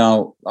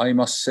 Now, I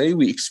must say,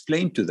 we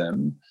explained to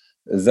them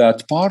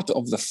that part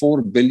of the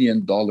 $4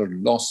 billion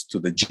loss to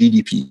the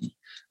GDP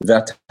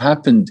that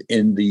happened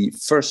in the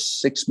first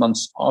 6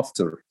 months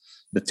after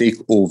the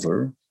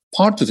takeover,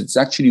 part of it's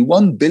actually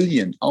 1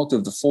 billion out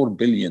of the 4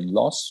 billion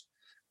loss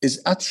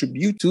is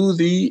attributed to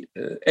the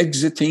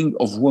exiting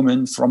of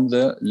women from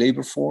the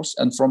labor force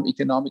and from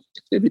economic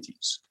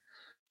activities.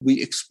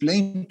 We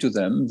explained to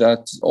them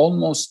that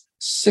almost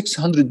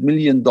 $600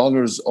 million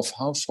of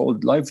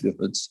household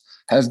livelihoods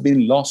have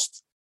been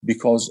lost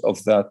because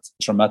of that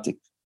dramatic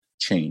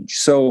change.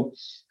 So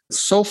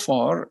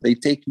far, they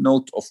take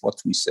note of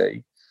what we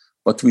say,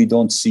 but we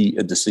don't see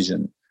a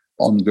decision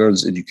on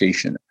girls'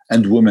 education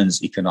and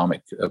women's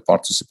economic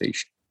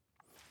participation.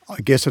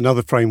 I guess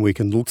another frame we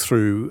can look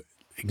through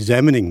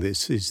examining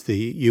this is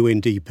the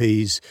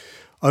UNDP's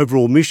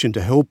overall mission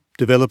to help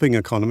developing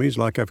economies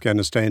like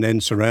Afghanistan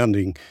and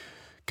surrounding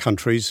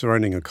countries,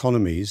 surrounding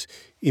economies,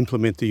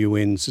 implement the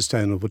UN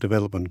Sustainable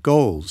Development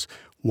Goals.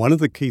 One of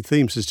the key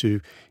themes is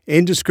to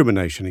end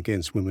discrimination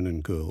against women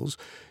and girls.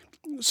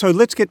 So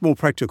let's get more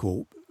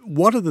practical.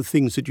 What are the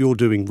things that you're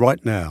doing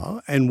right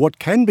now, and what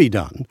can be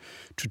done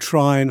to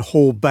try and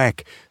haul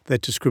back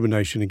that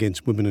discrimination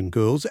against women and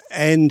girls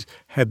and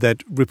have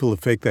that ripple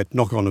effect, that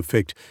knock-on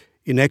effect,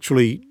 in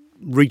actually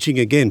reaching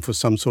again for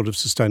some sort of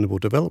sustainable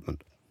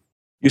development?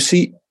 You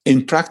see,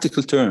 in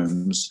practical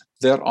terms,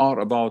 there are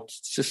about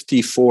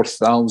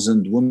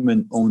 54,000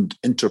 women-owned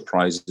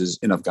enterprises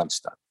in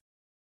Afghanistan.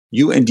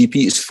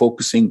 UNDP is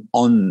focusing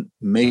on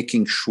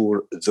making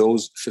sure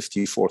those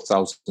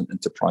 54,000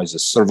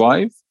 enterprises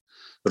survive,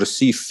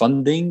 receive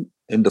funding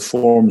in the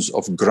forms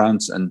of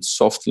grants and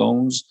soft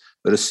loans,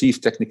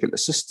 receive technical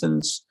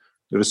assistance,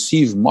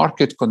 receive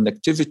market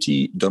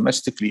connectivity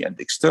domestically and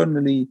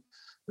externally,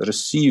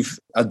 receive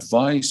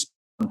advice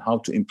on how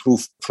to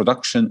improve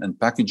production and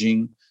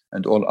packaging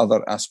and all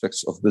other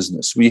aspects of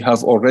business. We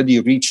have already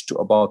reached to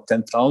about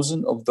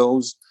 10,000 of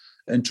those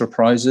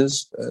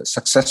enterprises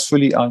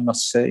successfully, I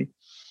must say.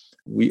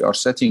 We are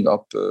setting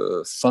up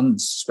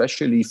funds,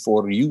 especially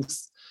for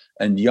youth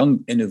and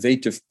young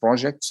innovative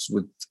projects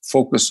with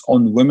focus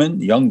on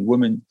women, young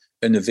women,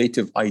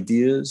 innovative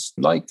ideas,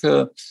 like,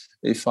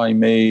 if I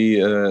may,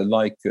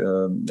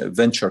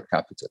 venture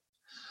capital.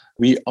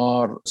 We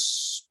are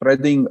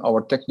spreading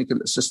our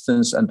technical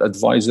assistance and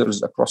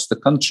advisors across the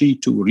country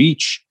to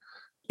reach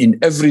in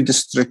every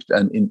district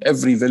and in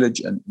every village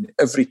and in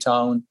every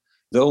town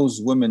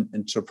those women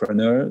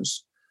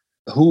entrepreneurs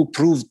who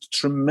proved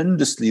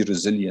tremendously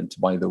resilient,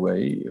 by the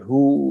way,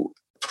 who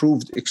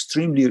proved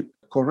extremely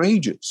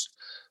courageous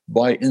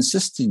by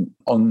insisting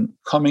on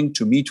coming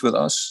to meet with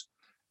us.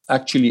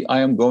 Actually,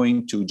 I am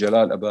going to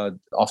Jalalabad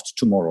after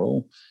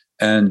tomorrow,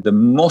 and the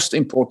most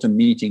important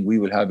meeting we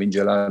will have in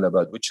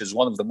Jalalabad, which is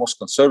one of the most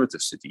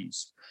conservative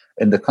cities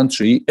in the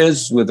country,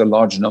 is with a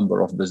large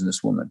number of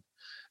businesswomen.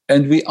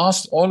 And we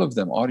asked all of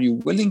them, are you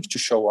willing to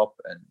show up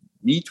and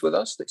meet with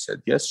us? They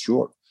said, yes,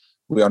 sure.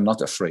 We are not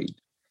afraid.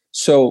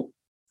 So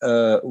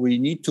we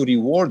need to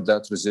reward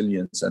that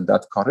resilience and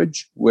that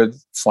courage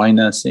with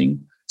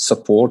financing,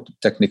 support,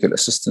 technical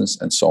assistance,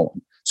 and so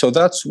on. So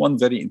that's one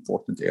very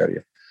important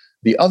area.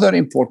 The other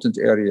important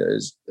area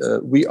is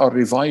we are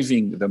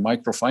reviving the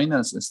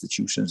microfinance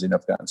institutions in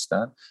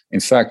Afghanistan. In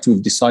fact,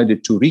 we've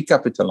decided to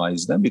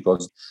recapitalize them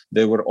because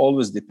they were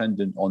always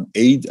dependent on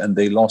aid and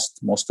they lost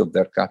most of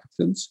their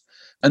capitals.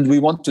 And we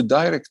want to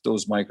direct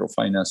those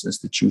microfinance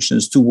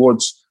institutions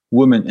towards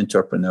women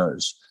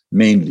entrepreneurs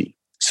mainly.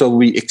 So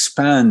we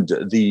expand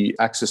the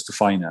access to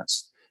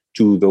finance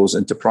to those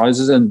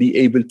enterprises and be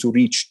able to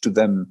reach to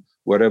them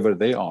wherever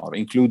they are,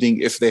 including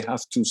if they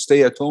have to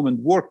stay at home and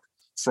work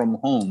from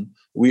home.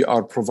 We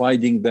are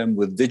providing them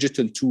with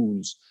digital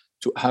tools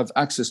to have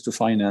access to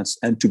finance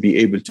and to be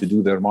able to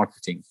do their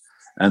marketing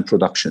and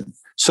production.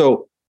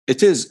 So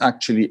it is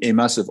actually a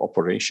massive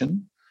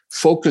operation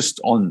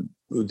focused on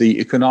the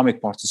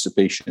economic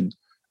participation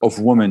of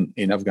women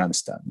in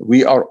Afghanistan.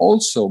 We are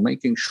also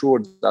making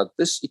sure that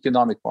this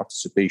economic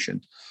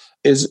participation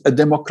is a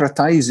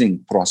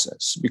democratizing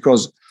process,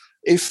 because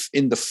if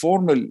in the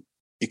formal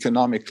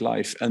economic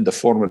life and the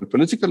formal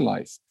political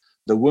life,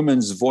 the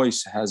women's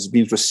voice has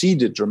been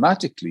receded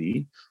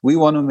dramatically, we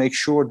want to make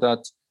sure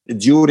that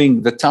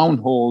during the town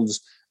halls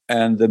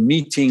and the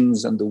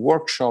meetings and the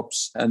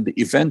workshops and the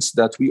events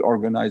that we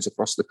organize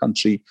across the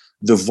country,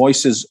 the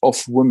voices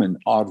of women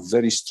are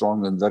very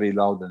strong and very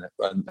loud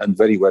and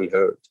very well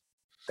heard.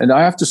 And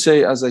I have to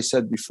say, as I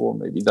said before,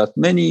 maybe that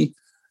many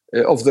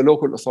of the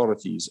local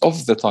authorities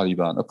of the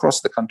Taliban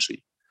across the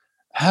country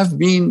have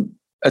been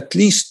at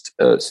least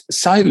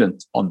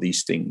silent on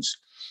these things.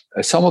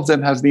 Some of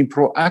them have been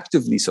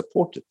proactively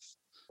supportive,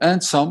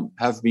 and some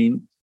have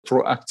been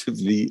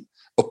proactively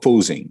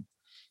opposing.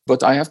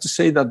 But I have to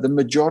say that the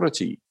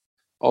majority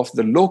of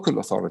the local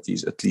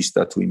authorities, at least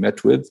that we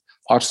met with,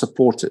 are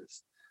supportive.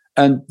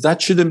 And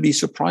that shouldn't be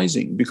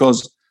surprising,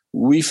 because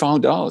we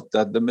found out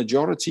that the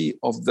majority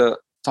of the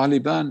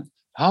Taliban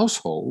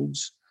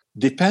households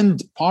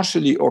depend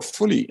partially or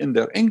fully in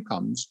their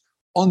incomes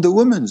on the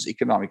women's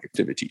economic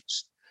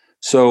activities.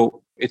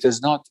 So it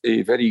is not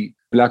a very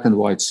black and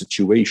white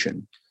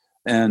situation.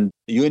 And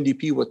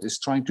UNDP, what it's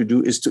trying to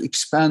do is to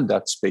expand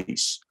that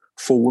space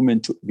for women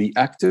to be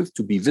active,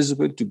 to be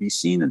visible, to be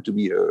seen, and to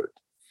be heard.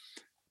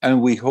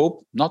 And we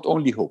hope, not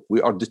only hope,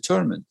 we are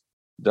determined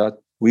that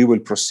we will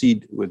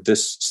proceed with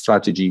this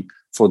strategy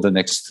for the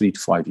next 3 to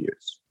 5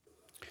 years.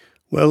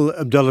 Well,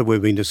 Abdullah,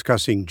 we've been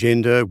discussing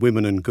gender,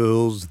 women and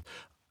girls,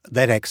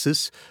 that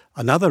axis.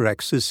 Another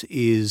axis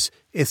is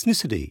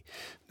ethnicity.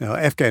 Now,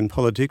 Afghan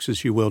politics,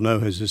 as you well know,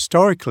 has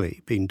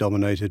historically been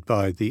dominated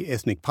by the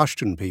ethnic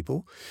Pashtun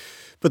people.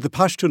 But the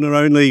Pashtun are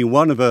only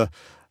one of a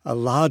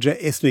larger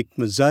ethnic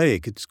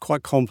mosaic. It's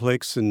quite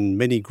complex and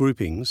many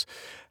groupings.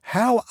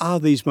 How are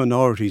these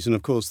minorities, and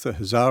of course the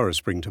Hazaras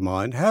spring to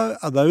mind, how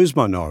are those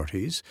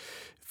minorities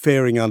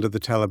faring under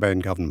the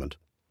Taliban government?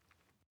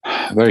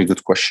 Very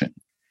good question.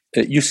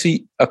 You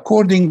see,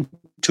 according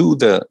to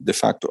the de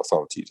facto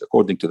authorities,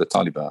 according to the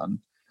Taliban,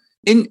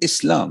 in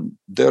Islam,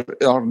 there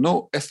are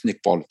no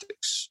ethnic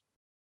politics.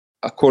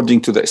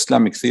 According to the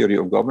Islamic theory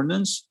of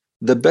governance,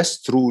 the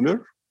best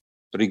ruler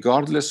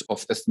regardless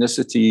of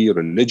ethnicity,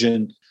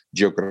 religion,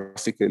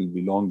 geographical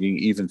belonging,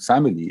 even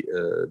family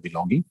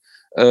belonging,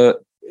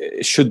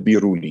 should be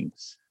ruling.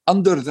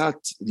 Under that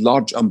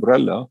large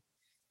umbrella,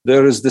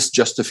 there is this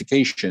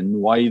justification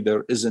why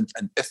there isn't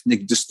an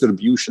ethnic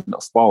distribution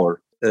of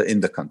power in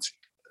the country.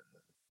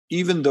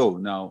 Even though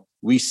now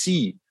we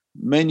see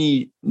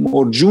many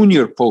more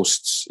junior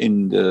posts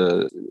in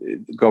the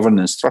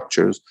governance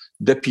structures,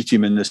 deputy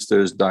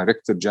ministers,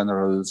 director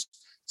generals,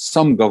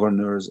 some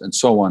governors, and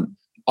so on,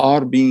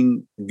 are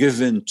being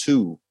given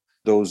to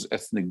those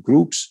ethnic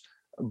groups,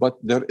 but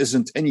there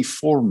isn't any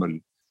formal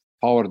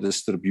power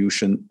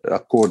distribution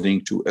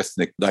according to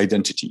ethnic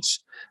identities.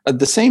 At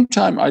the same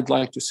time, I'd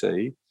like to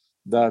say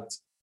that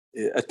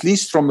at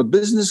least from a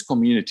business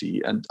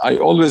community, and I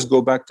always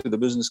go back to the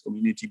business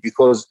community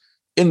because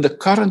in the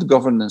current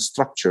governance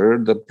structure,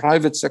 the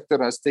private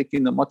sector has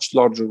taken a much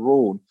larger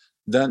role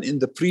than in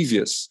the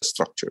previous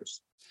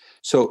structures.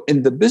 So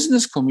in the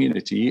business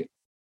community,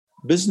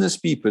 business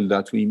people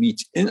that we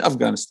meet in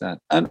Afghanistan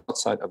and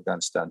outside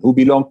Afghanistan who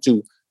belong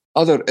to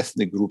other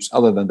ethnic groups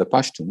other than the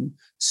Pashtun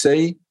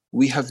say,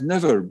 we have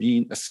never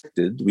been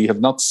affected. We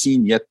have not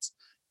seen yet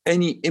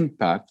any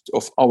impact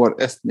of our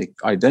ethnic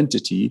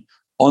identity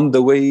on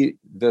the way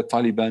the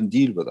Taliban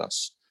deal with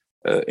us.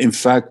 In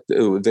fact,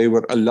 they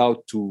were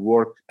allowed to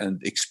work and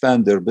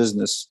expand their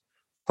business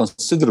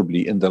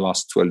considerably in the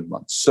last 12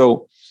 months.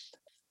 So,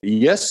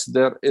 yes,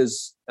 there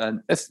is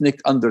an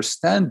ethnic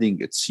understanding,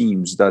 it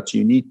seems, that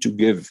you need to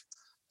give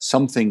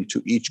something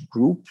to each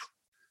group,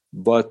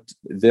 but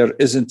there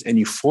isn't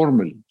any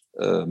formal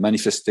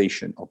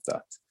manifestation of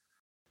that.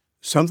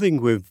 Something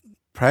we've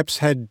perhaps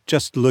had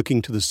just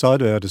lurking to the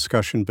side of our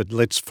discussion, but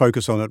let's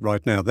focus on it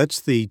right now.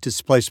 That's the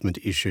displacement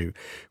issue.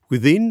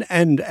 Within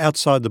and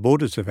outside the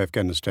borders of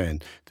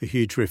Afghanistan, the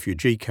huge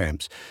refugee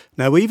camps.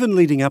 Now, even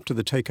leading up to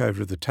the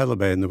takeover of the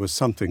Taliban, there was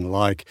something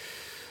like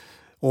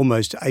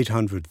almost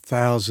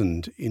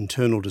 800,000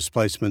 internal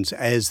displacements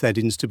as that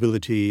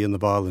instability and the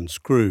violence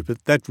grew.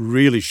 But that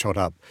really shot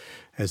up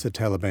as the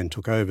Taliban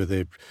took over.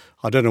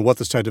 I don't know what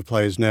the state of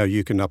play is now.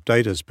 You can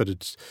update us, but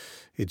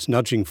it's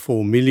nudging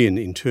 4 million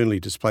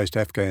internally displaced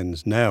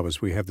Afghans now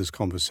as we have this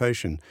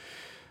conversation.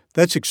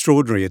 That's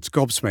extraordinary. It's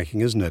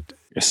gobsmacking, isn't it?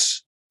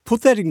 Yes.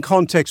 Put that in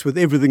context with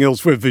everything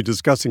else we've been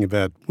discussing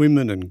about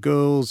women and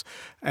girls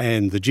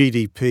and the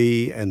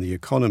GDP and the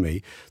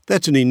economy.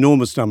 That's an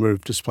enormous number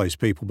of displaced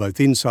people, both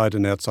inside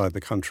and outside the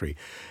country.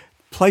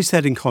 Place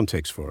that in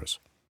context for us.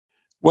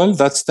 Well,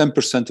 that's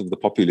 10% of the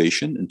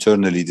population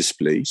internally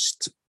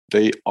displaced.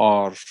 They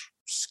are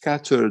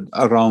scattered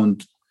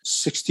around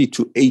 60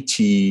 to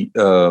 80,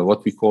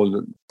 what we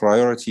call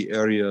priority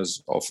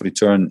areas of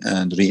return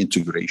and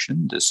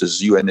reintegration. This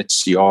is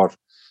UNHCR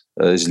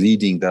is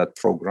leading that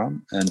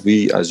program, and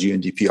we as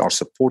UNDP are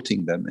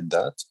supporting them in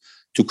that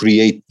to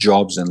create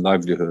jobs and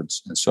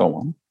livelihoods and so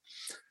on.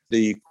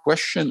 The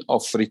question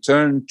of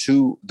return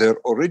to their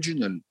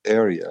original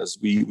areas,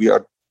 we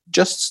are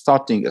just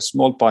starting a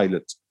small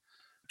pilot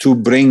to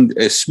bring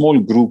a small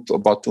group,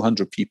 about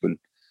 200 people,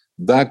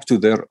 back to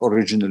their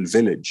original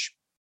village.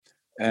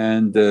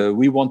 And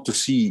we want to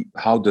see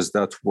how does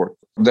that work.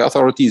 The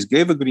authorities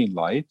gave a green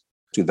light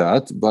to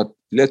that, but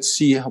let's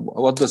see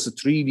what does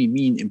it really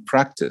mean in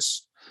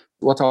practice.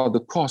 What are the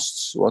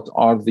costs? What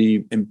are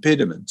the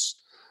impediments?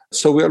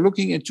 So we are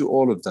looking into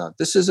all of that.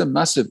 This is a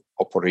massive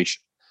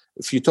operation.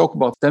 If you talk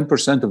about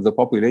 10% of the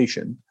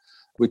population,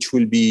 which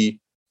will be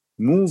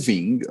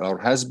moving or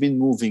has been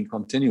moving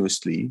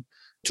continuously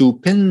to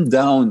pin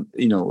down,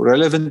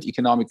 relevant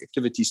economic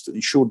activities to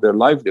ensure their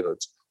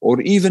livelihoods, or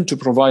even to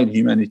provide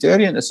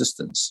humanitarian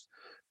assistance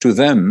to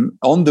them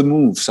on the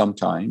move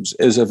sometimes,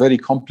 is a very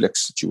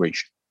complex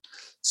situation.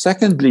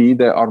 Secondly,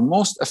 they are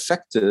most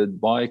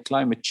affected by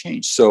climate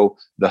change. So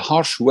the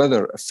harsh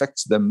weather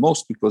affects them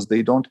most because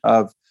they don't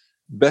have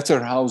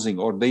better housing,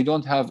 or they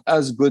don't have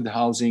as good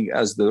housing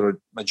as the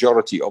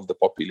majority of the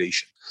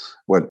population.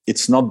 Well,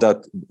 it's not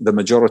that the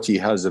majority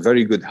has a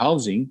very good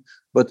housing,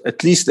 but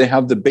at least they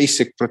have the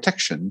basic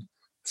protection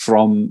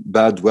from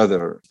bad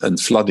weather and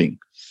flooding.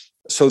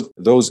 So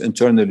those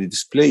internally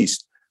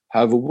displaced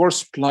have a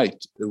worse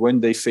plight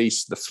when they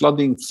face the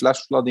flooding,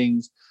 flash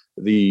floodings,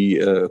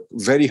 the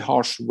very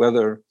harsh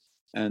weather,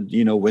 and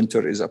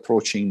winter is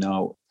approaching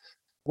now.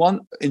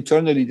 One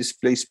internally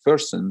displaced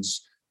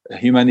person's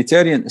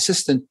humanitarian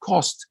assistance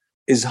cost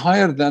is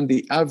higher than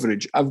the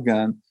average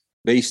Afghan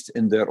based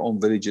in their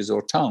own villages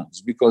or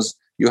towns, because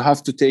you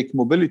have to take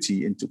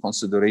mobility into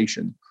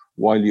consideration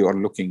while you are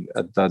looking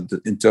at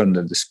that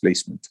internal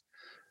displacement.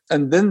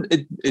 And then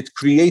it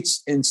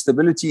creates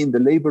instability in the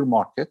labor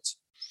market.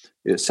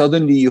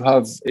 Suddenly you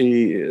have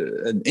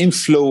an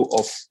inflow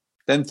of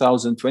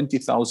 10,000,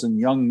 20,000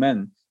 young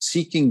men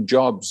seeking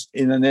jobs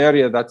in an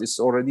area that is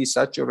already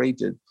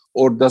saturated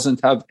or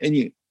doesn't have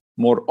any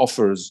more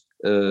offers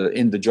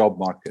in the job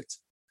market.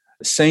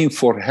 Same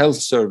for health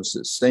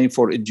services, same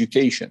for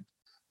education,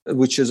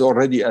 which is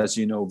already, as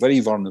you know, very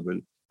vulnerable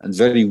and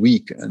very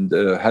weak, and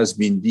has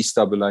been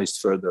destabilized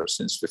further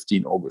since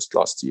 15 August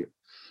last year.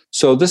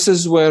 So this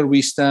is where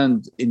we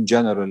stand in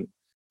general.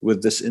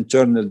 with this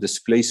internal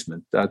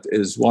displacement that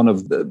is one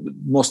of the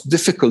most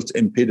difficult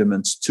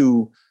impediments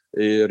to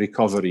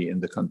recovery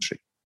in the country.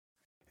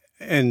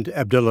 And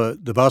Abdullah,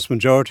 the vast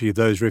majority of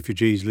those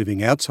refugees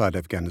living outside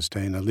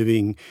Afghanistan are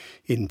living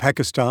in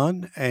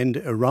Pakistan and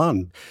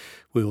Iran.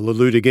 We will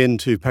allude again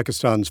to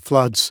Pakistan's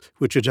floods,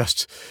 which are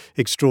just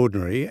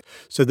extraordinary.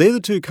 So they're the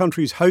two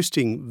countries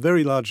hosting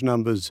very large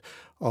numbers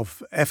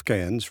of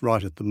Afghans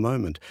right at the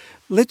moment.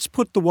 Let's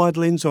put the wide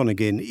lens on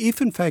again.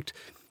 If, in fact,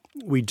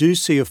 we do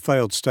see a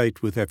failed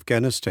state with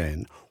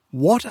Afghanistan,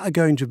 what are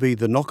going to be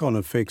the knock-on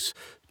effects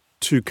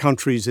to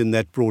countries in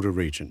that broader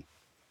region?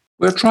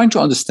 We're trying to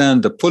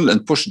understand the pull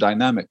and push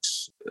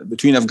dynamics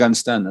between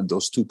Afghanistan and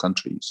those two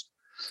countries.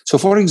 So,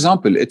 for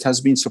example, it has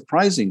been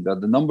surprising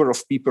that the number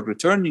of people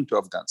returning to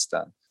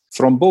Afghanistan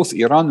from both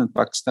Iran and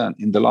Pakistan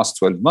in the last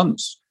 12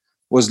 months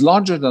was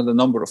larger than the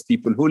number of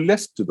people who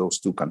left to those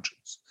two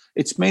countries.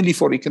 It's mainly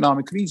for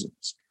economic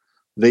reasons.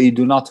 They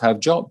do not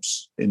have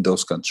jobs in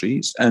those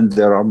countries, and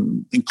there are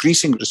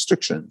increasing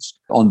restrictions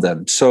on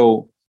them.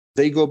 So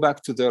they go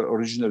back to their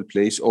original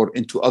place or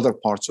into other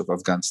parts of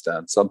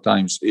Afghanistan,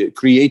 sometimes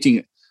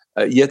creating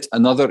yet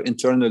another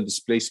internal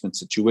displacement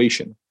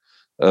situation,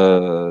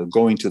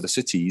 going to the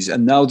cities.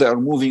 And now they are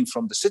moving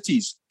from the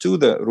cities to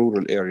the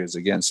rural areas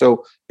again.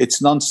 So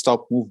it's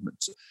non-stop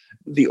movements.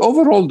 The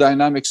overall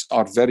dynamics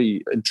are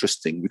very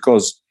interesting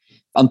because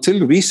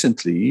until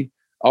recently,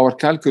 our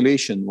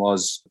calculation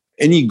was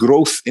any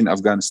growth in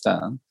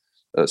Afghanistan.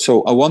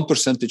 So a 1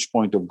 percentage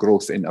point of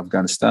growth in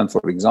Afghanistan,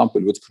 for example,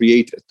 would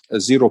create a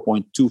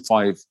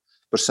 0.25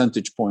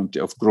 percentage point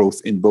of growth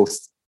in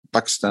both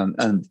Pakistan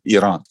and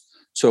Iran.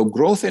 So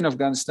growth in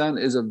Afghanistan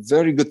is a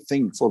very good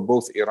thing for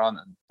both Iran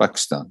and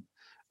Pakistan.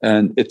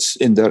 And it's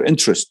in their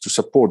interest to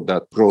support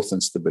that growth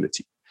and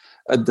stability.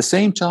 At the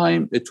same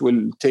time, it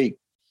will take,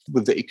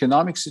 with the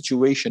economic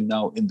situation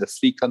now in the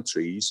three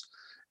countries,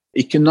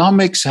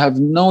 economics have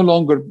no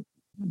longer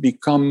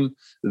become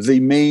the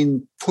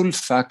main pull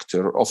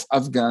factor of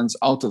Afghans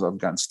out of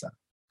Afghanistan.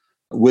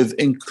 With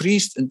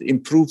increased and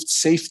improved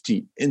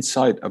safety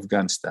inside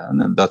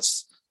Afghanistan, and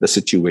that's the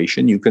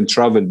situation, you can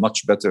travel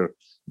much better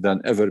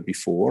than ever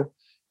before.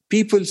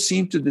 People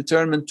seem to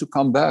determine to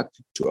come back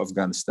to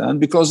Afghanistan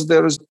because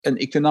there is an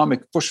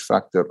economic push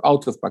factor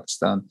out of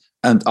Pakistan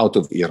and out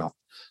of Iran.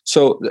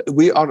 So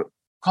we are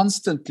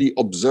constantly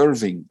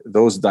observing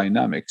those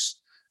dynamics,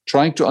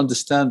 trying to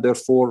understand,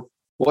 therefore,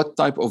 what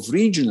type of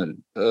regional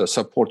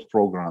support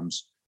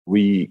programs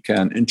we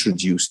can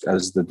introduce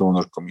as the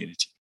donor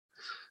community.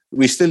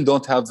 We still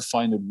don't have the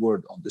final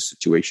word on this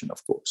situation,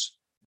 of course.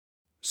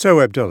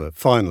 So, Abdullah,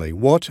 finally,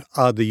 what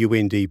are the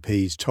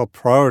UNDP's top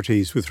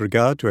priorities with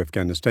regard to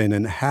Afghanistan,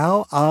 and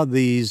how are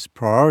these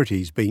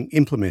priorities being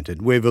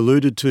implemented? We've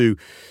alluded to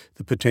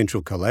the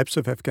potential collapse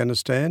of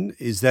Afghanistan.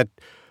 Is that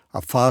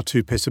a far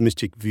too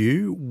pessimistic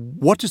view?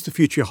 What does the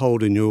future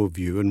hold in your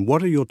view, and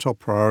what are your top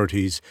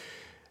priorities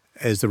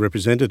as the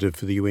representative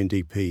for the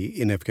UNDP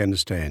in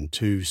Afghanistan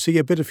to see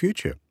a better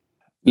future?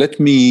 Let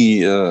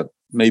me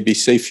maybe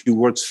say a few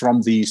words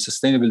from the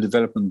Sustainable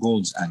Development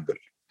Goals angle.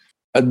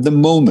 At the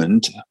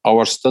moment,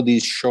 our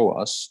studies show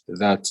us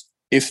that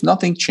if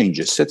nothing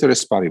changes,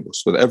 ceteris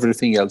paribus, with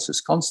everything else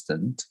is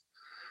constant,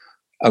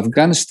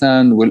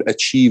 Afghanistan will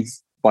achieve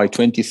by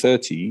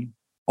 2030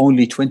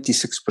 only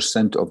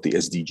 26% of the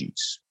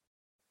SDGs.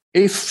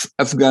 If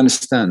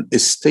Afghanistan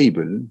is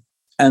stable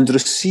and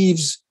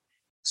receives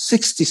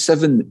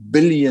 $67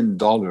 billion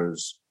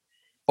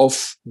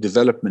of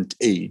development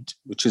aid,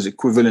 which is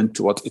equivalent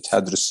to what it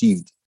had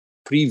received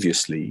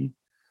previously,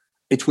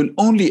 it will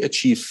only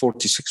achieve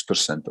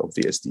 46% of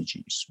the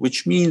SDGs,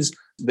 which means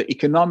the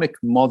economic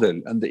model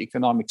and the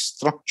economic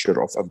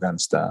structure of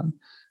Afghanistan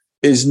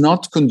is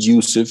not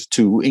conducive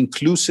to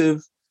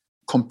inclusive,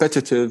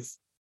 competitive,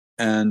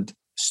 and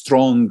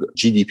strong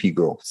GDP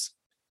growth.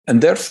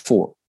 And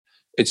therefore,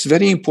 it's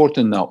very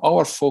important now,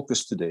 our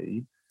focus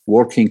today,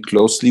 working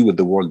closely with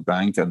the World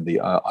Bank and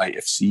the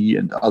IFC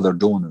and other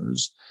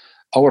donors,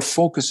 our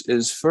focus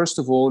is, first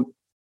of all,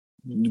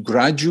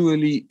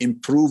 gradually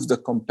improve the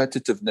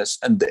competitiveness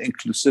and the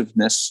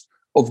inclusiveness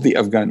of the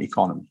Afghan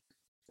economy.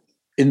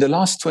 In the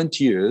last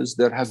 20 years,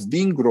 there have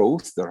been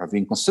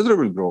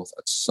considerable growth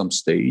at some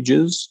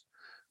stages,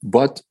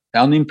 but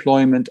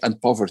unemployment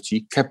and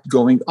poverty kept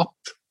going up.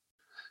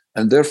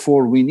 And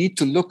therefore, we need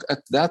to look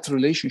at that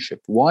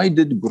relationship. Why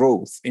did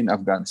growth in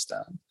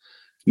Afghanistan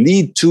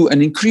lead to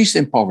an increase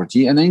in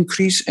poverty and an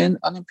increase in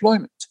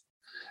unemployment?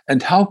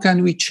 And how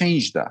can we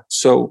change that?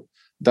 So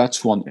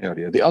that's one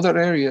area. The other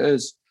area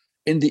is,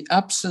 in the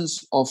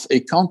absence of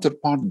a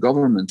counterpart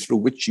government through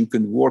which you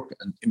can work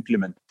and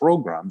implement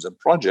programs and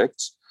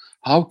projects,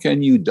 how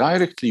can you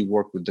directly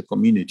work with the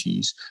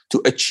communities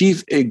to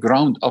achieve a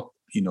ground-up,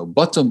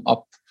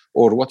 bottom-up,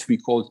 or what we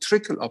call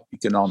trickle-up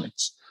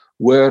economics,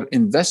 where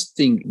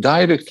investing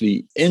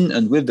directly in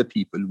and with the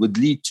people would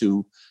lead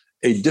to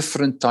a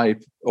different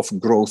type of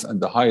growth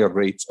and the higher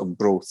rates of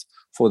growth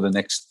for the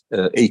next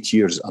 8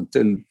 years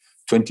until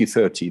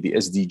 2030, the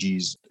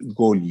SDGs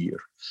goal year.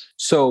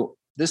 So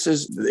This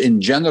is,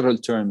 in general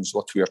terms,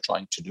 what we are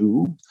trying to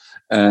do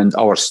and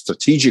our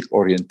strategic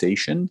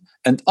orientation.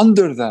 And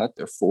under that,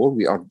 therefore,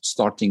 we are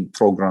starting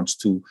programs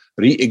to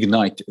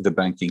reignite the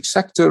banking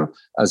sector,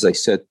 as I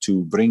said,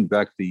 to bring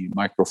back the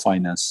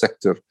microfinance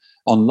sector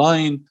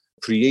online,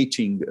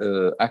 creating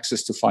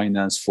access to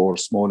finance for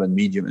small and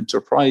medium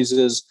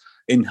enterprises,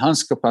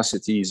 enhance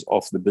capacities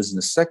of the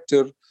business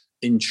sector,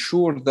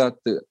 ensure that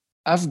the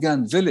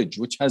Afghan village,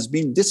 which has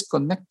been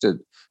disconnected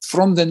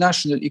from the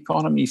national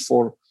economy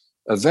for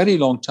a very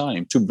long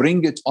time, to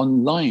bring it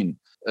online.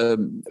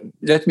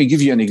 Let me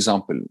give you an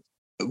example.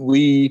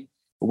 We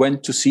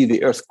went to see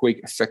the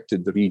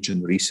earthquake-affected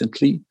region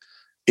recently.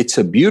 It's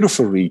a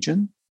beautiful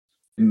region,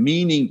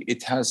 meaning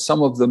it has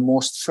some of the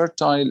most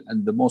fertile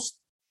and the most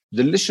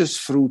delicious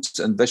fruits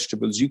and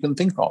vegetables you can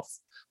think of.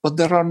 But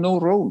there are no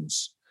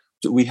roads.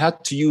 We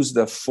had to use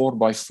the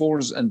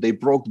 4x4s and they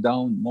broke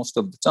down most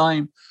of the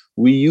time.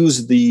 We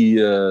used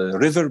the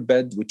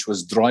riverbed, which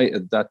was dry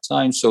at that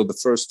time. So the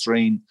first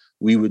rain,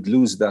 we would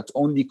lose that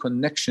only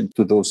connection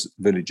to those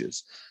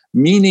villages,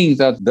 meaning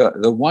that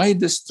the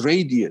widest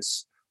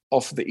radius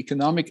of the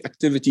economic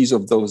activities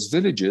of those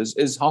villages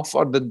is how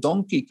far the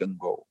donkey can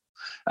go.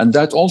 And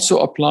that also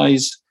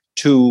applies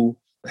to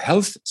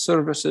health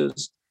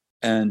services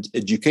and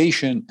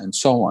education and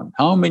so on.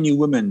 How many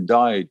women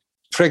died,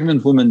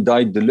 pregnant women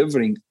died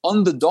delivering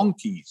on the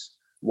donkeys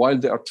while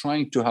they are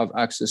trying to have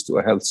access to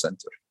a health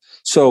center?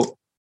 So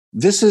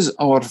this is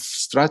our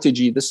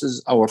strategy. This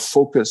is our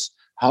focus.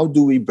 How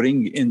do we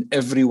bring in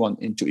everyone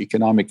into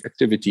economic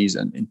activities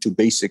and into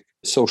basic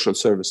social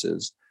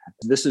services?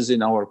 This is,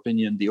 in our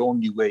opinion, the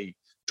only way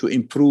to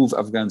improve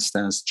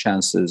Afghanistan's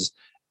chances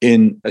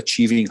in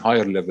achieving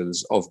higher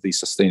levels of the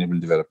Sustainable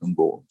Development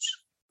Goals.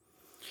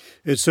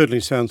 It certainly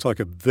sounds like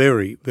a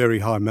very, very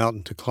high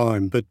mountain to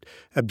climb. But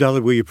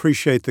Abdullah, we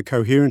appreciate the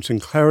coherence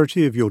and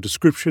clarity of your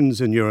descriptions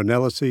and your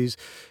analyses.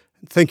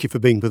 Thank you for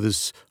being with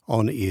us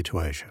on Ear to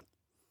Asia.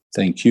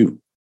 Thank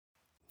you.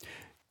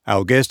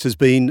 Our guest has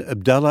been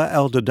Abdullah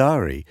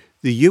Al-Dadari,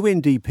 the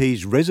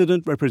UNDP's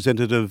resident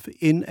representative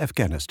in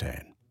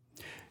Afghanistan.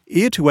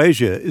 Ear to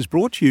Asia is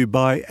brought to you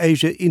by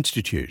Asia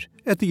Institute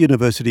at the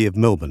University of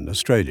Melbourne,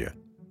 Australia.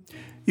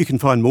 You can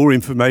find more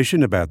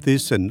information about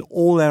this and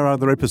all our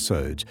other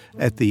episodes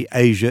at the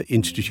Asia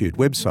Institute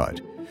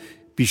website.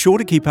 Be sure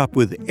to keep up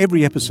with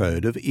every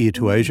episode of Ear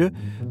to Asia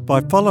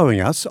by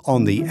following us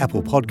on the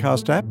Apple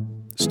Podcast app,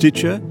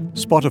 Stitcher,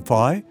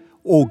 Spotify,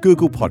 or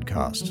Google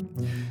Podcasts.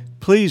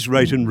 Please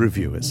rate and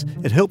review us.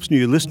 It helps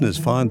new listeners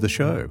find the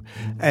show.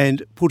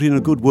 And put in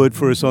a good word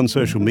for us on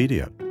social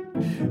media.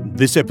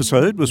 This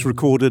episode was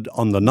recorded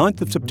on the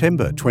 9th of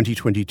September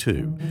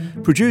 2022.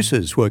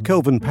 Producers were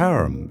Kelvin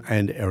Parham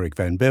and Eric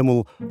Van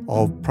Bemmel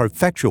of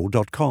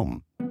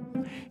Profactual.com.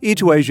 Ear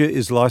to Asia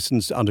is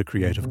licensed under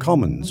Creative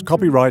Commons,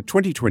 copyright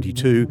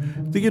 2022,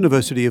 the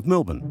University of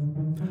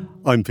Melbourne.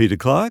 I'm Peter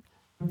Clark.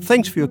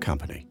 Thanks for your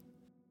company.